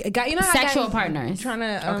you sexual partners? Trying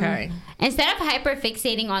to okay. Instead of hyper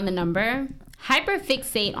fixating on the number, hyper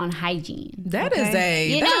fixate on hygiene. That is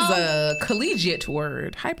a collegiate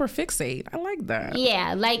word. Hyper fixate. I like that.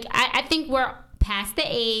 Yeah, like I think we're past the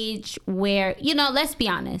age where, you know, let's be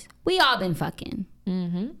honest, we all been fucking.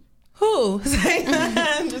 Mm-hmm. Who? We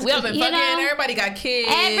all been fucking. Everybody got kids.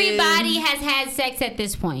 Everybody has had sex at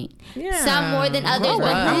this point. Yeah. Some more than others.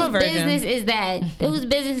 But whose business is that? Whose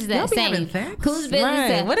business is that? Y'all be having sex? Whose business is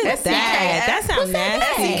that? What is that? That sounds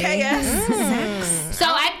nasty. CKS. So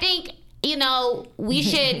I think you know, we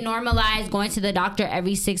should normalize going to the doctor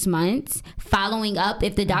every 6 months, following up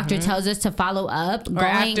if the doctor tells us to follow up, or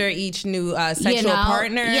after each new sexual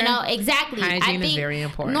partner. You know, exactly. Hygiene is very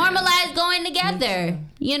important. Normalize going together.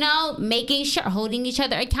 You know, making sure, holding each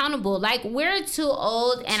other accountable. Like, we're too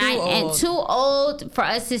old, and too old for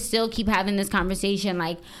us to still keep having this conversation.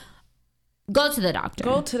 Like, go to the doctor.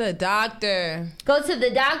 Go to the doctor. Go to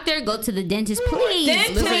the doctor. Go to the dentist, please.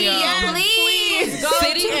 Dentist, please. Go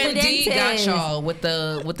City to the MD got dentist. y'all with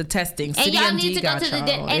the testing. And City y'all MD need to go got to the y'all.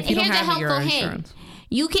 dentist. And If you don't here's a have your helpful hint. insurance.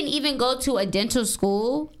 You can even go to a dental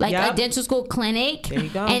school, like a dental school clinic. There you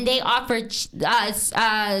go. And they offer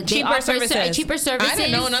cheaper services. Cheaper services. I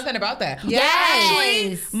didn't know nothing about that. Yes.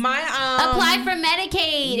 Actually, my apply for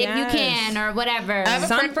Medicaid if you Yes. can, or whatever. I have a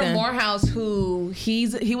friend from Something. Morehouse who he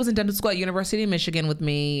was in dental school at University of Michigan with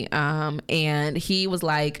me, and he was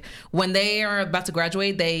like, when they are about to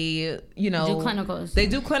graduate, they Do clinicals. They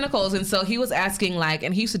do clinicals, and so he was asking like,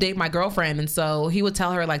 and he used to date my girlfriend, and so he would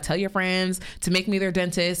tell her like, tell your friends to make me their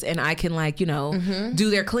dentist, and I can like do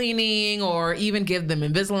their cleaning or even give them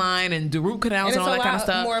Invisalign and do root canals and all that kind of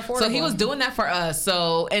stuff. more So he affordable. was doing that for us.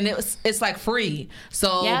 So and it's like free.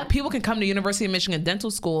 So Yep. people can come to University of Michigan Dental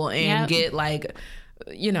School and Yep. get like,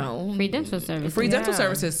 free dental services. free dental Yeah.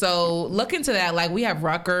 services. So look into that. Like we have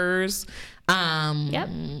Rutgers. Yep.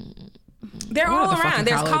 They're What all other fucking around.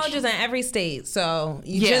 There's college? colleges in every state. So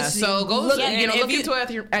you Yeah, just so go look, look if into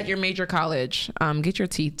it at your major college. Get your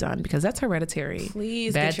teeth done because that's hereditary.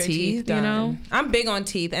 Please Bad get your teeth done. you know. I'm big on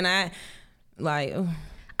teeth, and I like.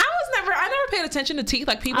 I never paid attention to teeth.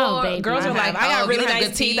 Like people, Oh, baby. girls are like, I got oh, really you have nice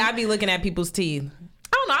good teeth. I be looking at people's teeth.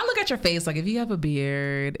 I don't know. I look at your face. Like if you have a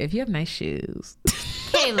beard, if you have nice shoes.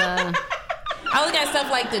 Kayla. I look at stuff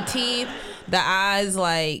like the teeth, the eyes,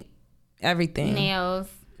 like everything. Nails.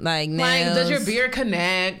 Like nails. Like, does your beard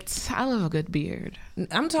connect? I love a good beard.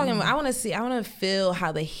 I'm talking about, I want to feel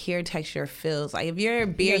how the hair texture feels. Like if your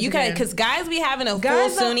beard, Yes, you can, again. because guys be having a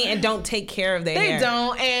Guys full don't- Sunni and don't take care of their They hair.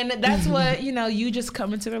 don't, and that's what you just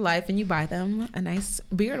come into their life and you buy them a nice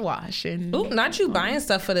beard wash and. Ooh, not you buying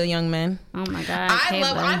stuff for the young men. Oh my God.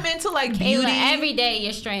 I'm into like beauty. Kayla, every day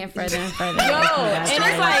you're straying further and further. Yo, and it's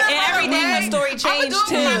like, and every day her story I would changed do it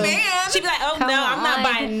too. for my man. She be like, oh Come no, I'm not on.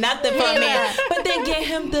 buying nothing for a man. But then get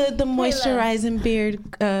him the moisturizing beard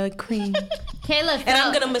cream. Kayla, And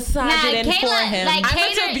I'm gonna massage it in for him. Like, I'm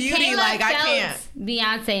into beauty, Kayla like, I felt can't.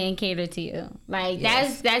 Beyonce and cater to you. Like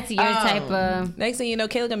that's your type of. Next thing you know,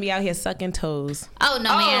 Kayla gonna be out here sucking toes. Oh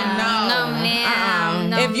no, man, no. no man,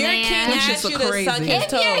 no If your man. king Them shits asks look you to crazy. suck his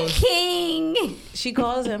If you're toes, king. she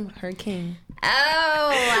calls him her king. Oh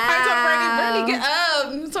wow. I told Brandy, get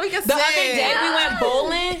up so we can The other day we went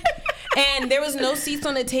bowling. And there was no seats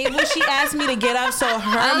on the table. She asked me to get up so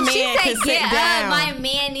her Oh, she man said, could sit "Get down. up, my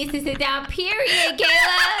man needs to sit down." Period, Kayla.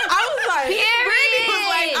 I was like, Period. was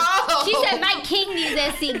like, oh. She said, "My king needs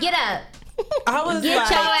that seat. Get up. I was Get like,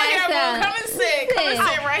 your ass up. Come and sit. Come and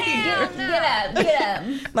sit right here. Get up. Get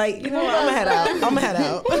up." like, you know what? I'm gonna head out. I'm gonna head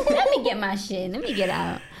out. Let me get my shit. Let me get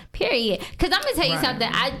out. Period. Because I'm gonna tell you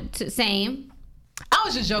something. Same. I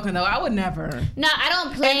was just joking though. I would never. No, I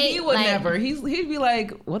don't play. And he would like, never. He'd be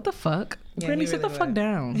like, "What the fuck? Yeah, Brandy, he sit the really fuck would.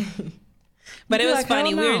 down." But it You'd be was like, funny.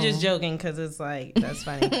 hell We were no. just joking because it's like, that's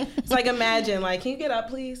funny. It's like, imagine, like, can you get up,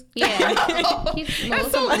 please? Yeah.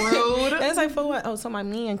 That's so rude. And it's like, for what? Oh, so my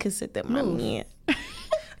man can sit there. My man.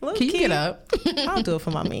 Look, Can you get up? I'll do it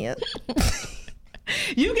for my man.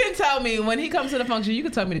 You can tell me when he comes to the function. You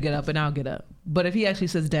can tell me to get up, and I'll get up. But if he actually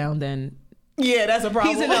sits down, then Yeah, that's a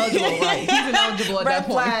problem. he's ineligible. Right? He's ineligible at Red that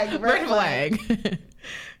point. flag, red flag.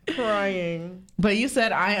 Crying. But you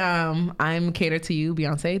said I'm cater to you,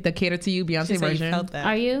 Beyonce. The cater to you, Beyonce She said you version. felt that.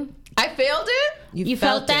 Are you? I failed it. You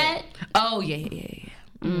felt that? Oh yeah.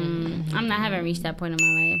 I'm not. Haven't reached that point in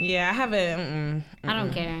my life. Yeah, I haven't. I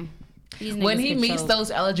don't care. These When niggas he can meets choke.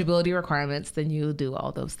 those eligibility requirements, then you do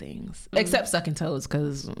all those things, except sucking toes,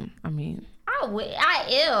 because I mean, I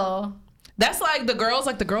ill. that's like the girls.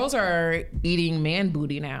 Like the girls are eating man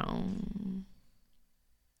booty now,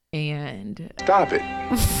 and Stop it.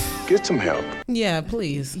 Get some help. Yeah,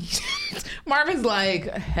 please. Marvin's like,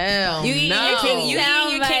 hell You eating no, your king? You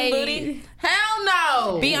eating your king Somebody- booty? hell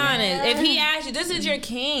no. Be honest. If he asked you, this is your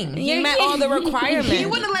king. He Your met king. all the requirements. He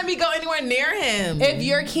wouldn't let me go anywhere near him. If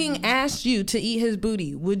your king asked you to eat his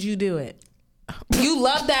booty, would you do it? You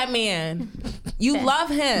love that man. You love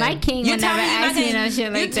him. My king You would tell never me you're ask not me gonna- no shit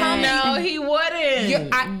you like tell me- that. no, he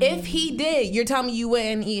wouldn't. If he did, you're telling me you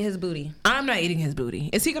wouldn't eat his booty. I'm not eating his booty.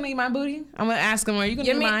 Is he gonna eat my booty? I'm gonna ask him. Are you gonna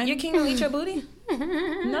eat mine? Your king will eat your booty?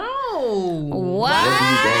 No. What?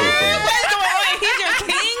 Wherever you go from. Wait, he's your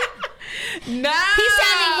king? No. He's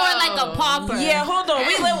sounding more like a pauper. Yeah, hold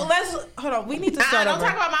on. Let's hold on. We need to start don't over.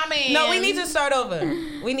 talk about my man. No, we need to start over.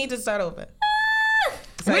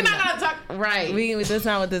 We're not gonna talk. Right. That's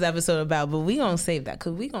not what this episode about. But we gonna save that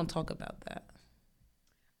because we gonna talk about that.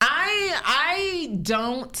 I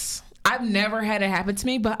don't. I've never had it happen to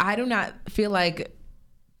me, but I do not feel like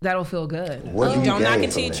that'll feel good. What do you Don't knock gain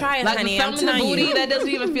it till you from try it, Like honey. the I'm thumb in the telling booty, you. that doesn't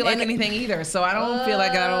even feel like anything either. So I don't feel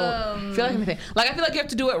like I don't feel like anything. Like I feel like you have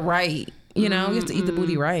to do it right. You know, you have to eat the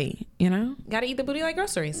booty right. You know, Gotta eat the booty like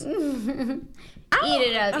groceries. Eat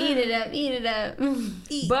it up, eat it up, eat it up.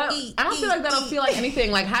 but I don't feel like that'll feel like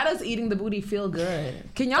anything. Like how does eating the booty feel good?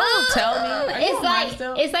 Can y'all tell me? Are you on mine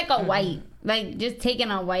still? It's like a white, like just taking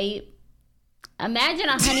a white. Imagine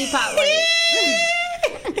a honey pot white.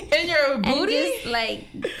 In your And booty? just like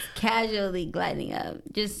casually gliding up,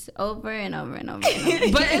 just over and over and over. And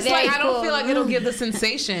over. But it's Very like I don't cool. feel like it'll give the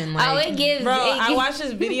sensation. Like, Oh, it gives. Bro, it I gives, watched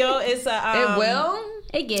this video. It's a it will.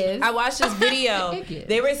 It gives. I watched this video. It gives.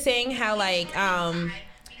 They were saying how like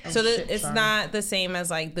so it's not the same as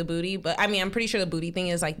like the booty, but I mean I'm pretty sure the booty thing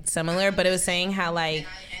is like similar, but it was saying how like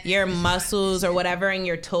your muscles or whatever and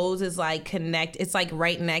your toes is like it's like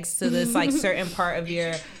right next to this like certain part of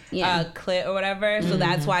your clit or whatever. So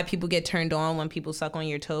that's why people get turned on when people suck on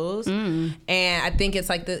your toes. And I think it's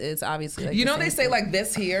like it's obviously like You know the they same say thing. like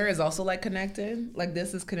this here is also like connected. Like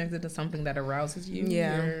this is connected to something that arouses you.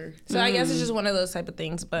 Yeah. Your- So I guess it's just one of those type of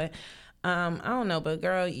things. But I don't know. But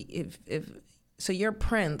girl, if so, you're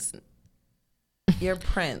Prince. You're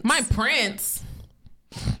Prince. My prince.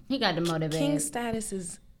 He got demoted, King babe. status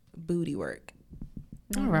is booty work.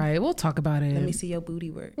 All right, we'll talk about it. Let me see your booty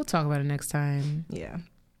work. We'll talk about it next time. Yeah.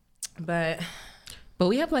 But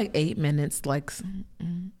we have like 8 minutes, like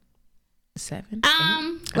 7.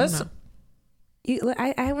 let's.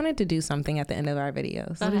 I wanted to do something at the end of our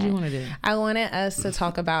videos. What did you want to do? I wanted us to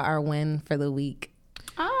talk about our win for the week.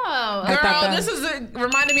 Oh, I thought Girl, that- this is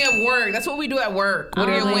reminded me of work. That's what we do at work. What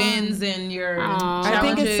are your wins and your challenges? I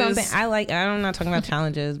think it's something I like. I'm not talking about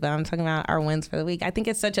challenges, but I'm talking about our wins for the week. I think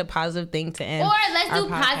it's such a positive thing to end. or let's our do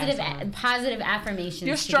podcast on. positive affirmations.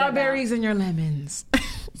 Your together. strawberries and your lemons.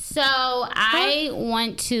 So I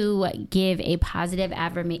want to give a positive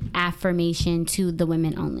affirmation to the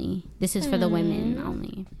women only. This is for the women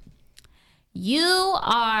only. You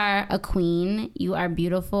are a queen. You are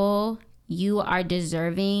beautiful. You are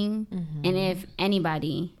deserving. And if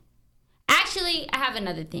anybody... Actually, I have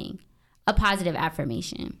another thing. A positive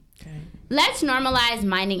affirmation. Okay. Let's normalize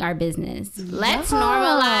minding our business. Let's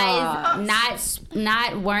normalize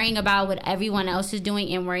not worrying about what everyone else is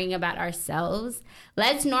doing and worrying about ourselves.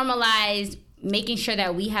 Let's normalize making sure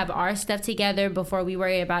that we have our stuff together before we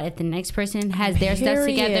worry about if the next person has their stuff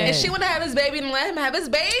together. If she want to have his baby, then let him have his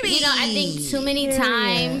baby. You know, I think too many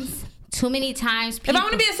times people, If I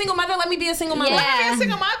want to be a single mother, let me be a single mother. Yeah. Let her be a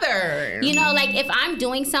single mother. you know, like if I'm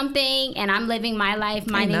doing something and I'm living my life,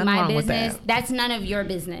 minding nothing my wrong with business, that. that's none of your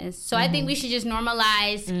business. So I think we should just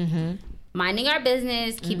normalize minding our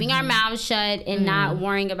business, keeping our mouths shut, and not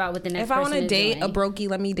worrying about what the next If I person want to is date doing. a brokey,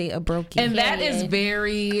 let me date a brokey. And that is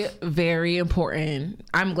Period. very, very important.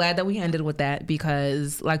 I'm glad that we ended with that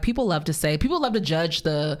because, like, people love to judge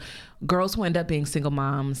the girls who end up being single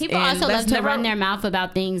moms. People And also that's love to never- run their mouth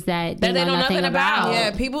about things that they know nothing about. about.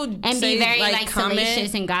 Yeah, people And say, be very like comment.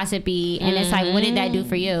 salacious and gossipy, and it's like, what did that do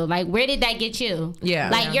for you? Like, where did that get you? Yeah.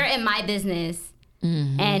 like you're in my business,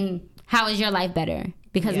 and how is your life better?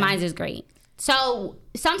 Because mine's is great. So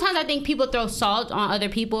sometimes I think people throw salt on other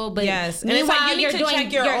people, but Yes. And it's like you need you're to doing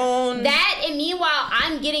check your own- that, and meanwhile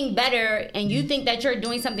I'm getting better, and you think that you're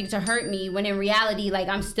doing something to hurt me when in reality, like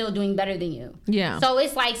I'm still doing better than you. Yeah. So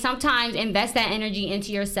it's like sometimes invest that energy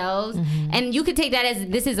into yourselves, and you could take that as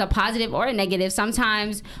this is a positive or a negative.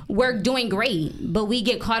 Sometimes we're doing great, but we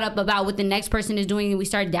get caught up about what the next person is doing, and we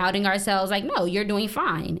start doubting ourselves. Like, no, you're doing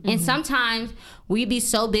fine. And sometimes we be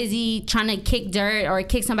so busy trying to kick dirt or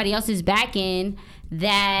kick somebody else's back in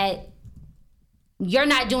that you're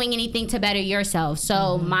not doing anything to better yourself.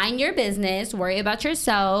 So mind your business, worry about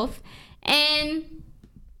yourself, and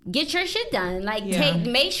get your shit done. Like,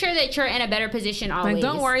 make sure that you're in a better position always. Like,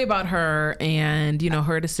 don't worry about her and, you know,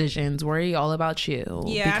 her decisions. Worry all about you.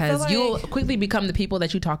 Yeah, I feel because you'll like- quickly become the people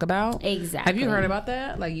that you talk about. Exactly. Have you heard about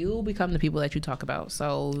that? Like, you'll become the people that you talk about.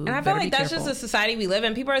 So, And I feel like that's just the society we live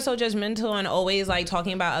in. People are so judgmental and always like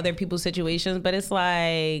talking about other people's situations, but it's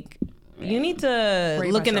like you need to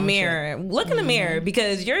look in the mirror. Look in the mirror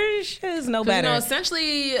because your shit is no better. You know,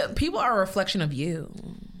 essentially, people are a reflection of you.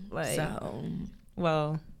 Like, So,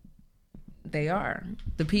 well, they are.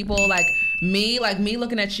 The people like me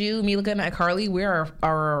looking at you, me looking at Carlye, we are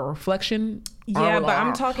a reflection Yeah, but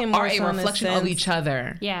I'm talking more are a so in the reflection of sense each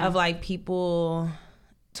other. Yeah. of like people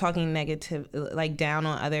talking negative, like down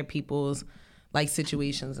on other people's like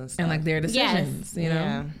situations and stuff. And like their decisions, you know?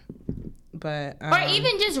 Yeah. But or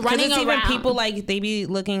even just running it's around. even people like they be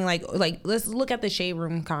looking like let's look at the shade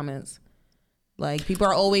room comments. Like people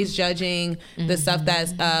are always judging the stuff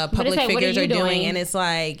that public like, what are figures you are doing, doing? and it's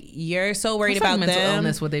like you're so worried It's like about mental them.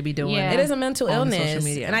 illness, what they be doing. Yeah. It is a mental on illness, social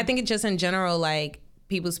media. and I think it's just in general, like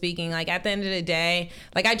people speaking. Like at the end of the day,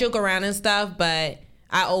 like I joke around and stuff, but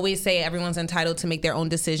I always say everyone's entitled to make their own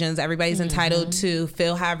decisions. Everybody's entitled to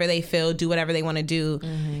feel however they feel, do whatever they want to do.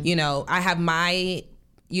 You know, I have my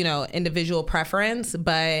individual preference,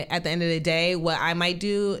 but at the end of the day, what I might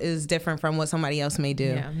do is different from what somebody else may do.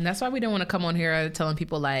 Yeah, and that's why we don't want to come on here telling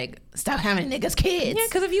people like, stop having niggas kids. Yeah,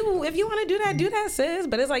 because if you want to do that, sis.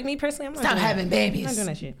 But it's like me personally, I'm not Stop doing having that. babies. I'm not doing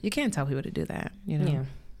that shit. You can't tell people to do that, you know? Yeah,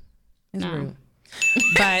 it's No. rude.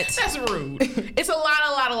 But That's rude. It's a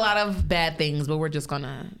lot of bad things, but we're just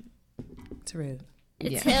gonna. it's rude.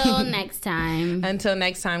 Until next time. Until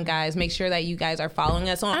next time, guys, make sure that you guys are following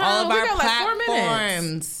us on all of we our got like 4 minutes.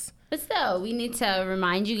 platforms. But still, we need to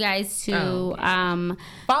remind you guys to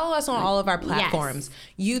Follow us on all of our platforms.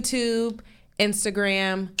 YouTube,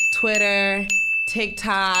 Instagram, Twitter,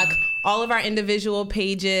 TikTok, all of our individual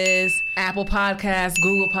pages. Apple Podcasts,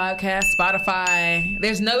 Google Podcasts, Spotify.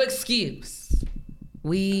 There's no excuse.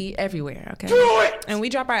 We everywhere, okay? And we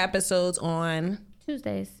drop our episodes on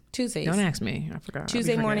Tuesdays. Tuesdays. Don't ask me. I forgot. I'll be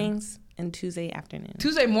Tuesday forgetting. mornings and Tuesday afternoons.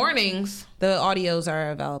 Tuesday mornings. The audios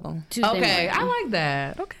are available. Tuesday Okay, morning. I like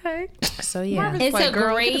that. Okay. So yeah. Marvin's It's like, a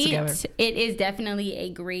girl, get it great. together. It is definitely a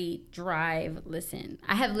great drive listen.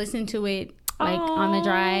 I have listened to it like on the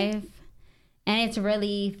drive, and it's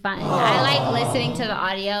really fun. I like listening to the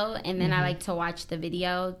audio, and then I like to watch the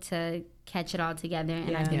video to catch it all together,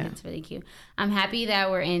 and I think it's really cute. I'm happy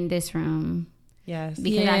that we're in this room Yes.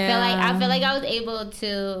 because I feel like I was able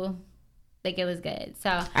to. Like it was good. So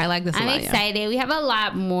I like this a I'm lot, yeah. excited. We have a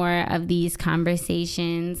lot more of these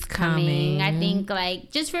conversations coming. I think like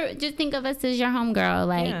just think of us as your homegirl.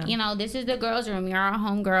 Like, this is the girls' room. You're our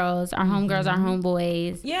homegirls. Our homegirls are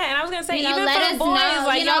homeboys. Yeah, and I was gonna say, even let for us the boys, know,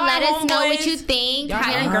 like y'all let us know what homeboys. you think. Y'all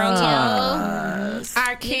How hearing you girl feel.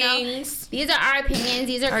 Our kings. These are our opinions.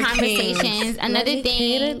 These are Our conversations. kings. Another Let me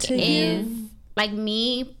cater thing to is you. like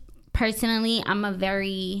me personally, I'm a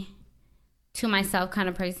very to myself kind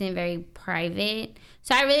of person, very private.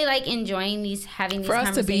 So I really like enjoying having these For us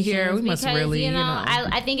conversations. to be here, we must because, really,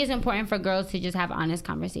 I think it's important for girls to just have honest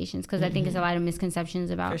conversations because I think it's a lot of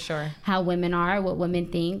misconceptions about For sure. how women are, what women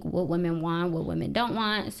think, what women want, what women don't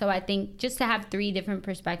want. So I think just to have 3 different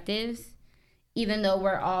perspectives, even though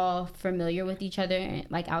we're all familiar with each other,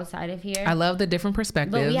 like outside of here. I love the different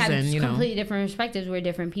perspectives. But we have and, completely different perspectives. We're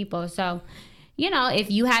different people. So,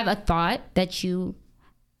 if you have a thought that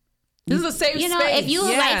this is a safe space. if you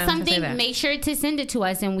like Say something, that. make sure to send it to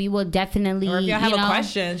us, and we will definitely. Or if y'all have a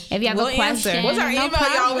question, if you have we'll a question, answer. What's our no email,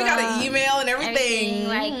 y'all? We got problem. an email and everything.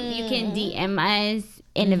 Like you can DM us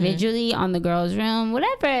individually on the girls' room,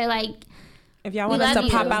 whatever. Like, If y'all We want us to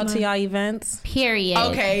love pop you. out to y'all events, period.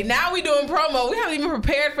 Okay, now we doing promo. We haven't even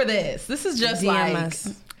prepared for this. This is just DM like.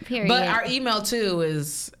 us. Period. But our email too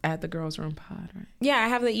is at the Girls Room Pod, right? Yeah, I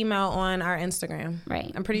have the email on our Instagram.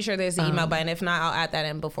 Right. I'm pretty sure there's the email button. If not, I'll add that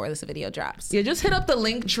in before this video drops. Yeah, just hit up the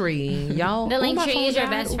link tree, y'all. the link my tree phone is your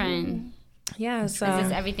died. best friend. Yeah, so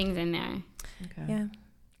Because everything's in there. Okay. yeah.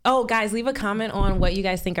 Oh, guys, leave a comment on what you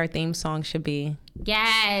guys think our theme song should be,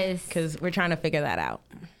 Yes. because we're trying to figure that out.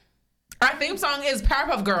 Our theme song is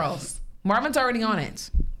Powerpuff Girls. Marvin's already on it.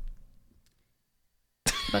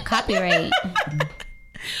 But copyright.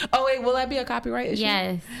 Oh wait, will that be a copyright issue?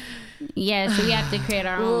 Yes. Yes, so we have to create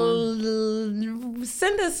our own.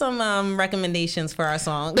 Send us some recommendations for our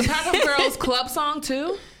song. The Powerpuff Girls club song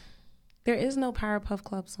too. There is no Powerpuff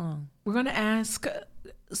Club song. We're gonna ask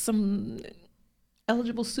some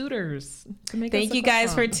eligible suitors to make. Thank you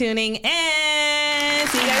guys for tuning in.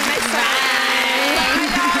 See you guys next time.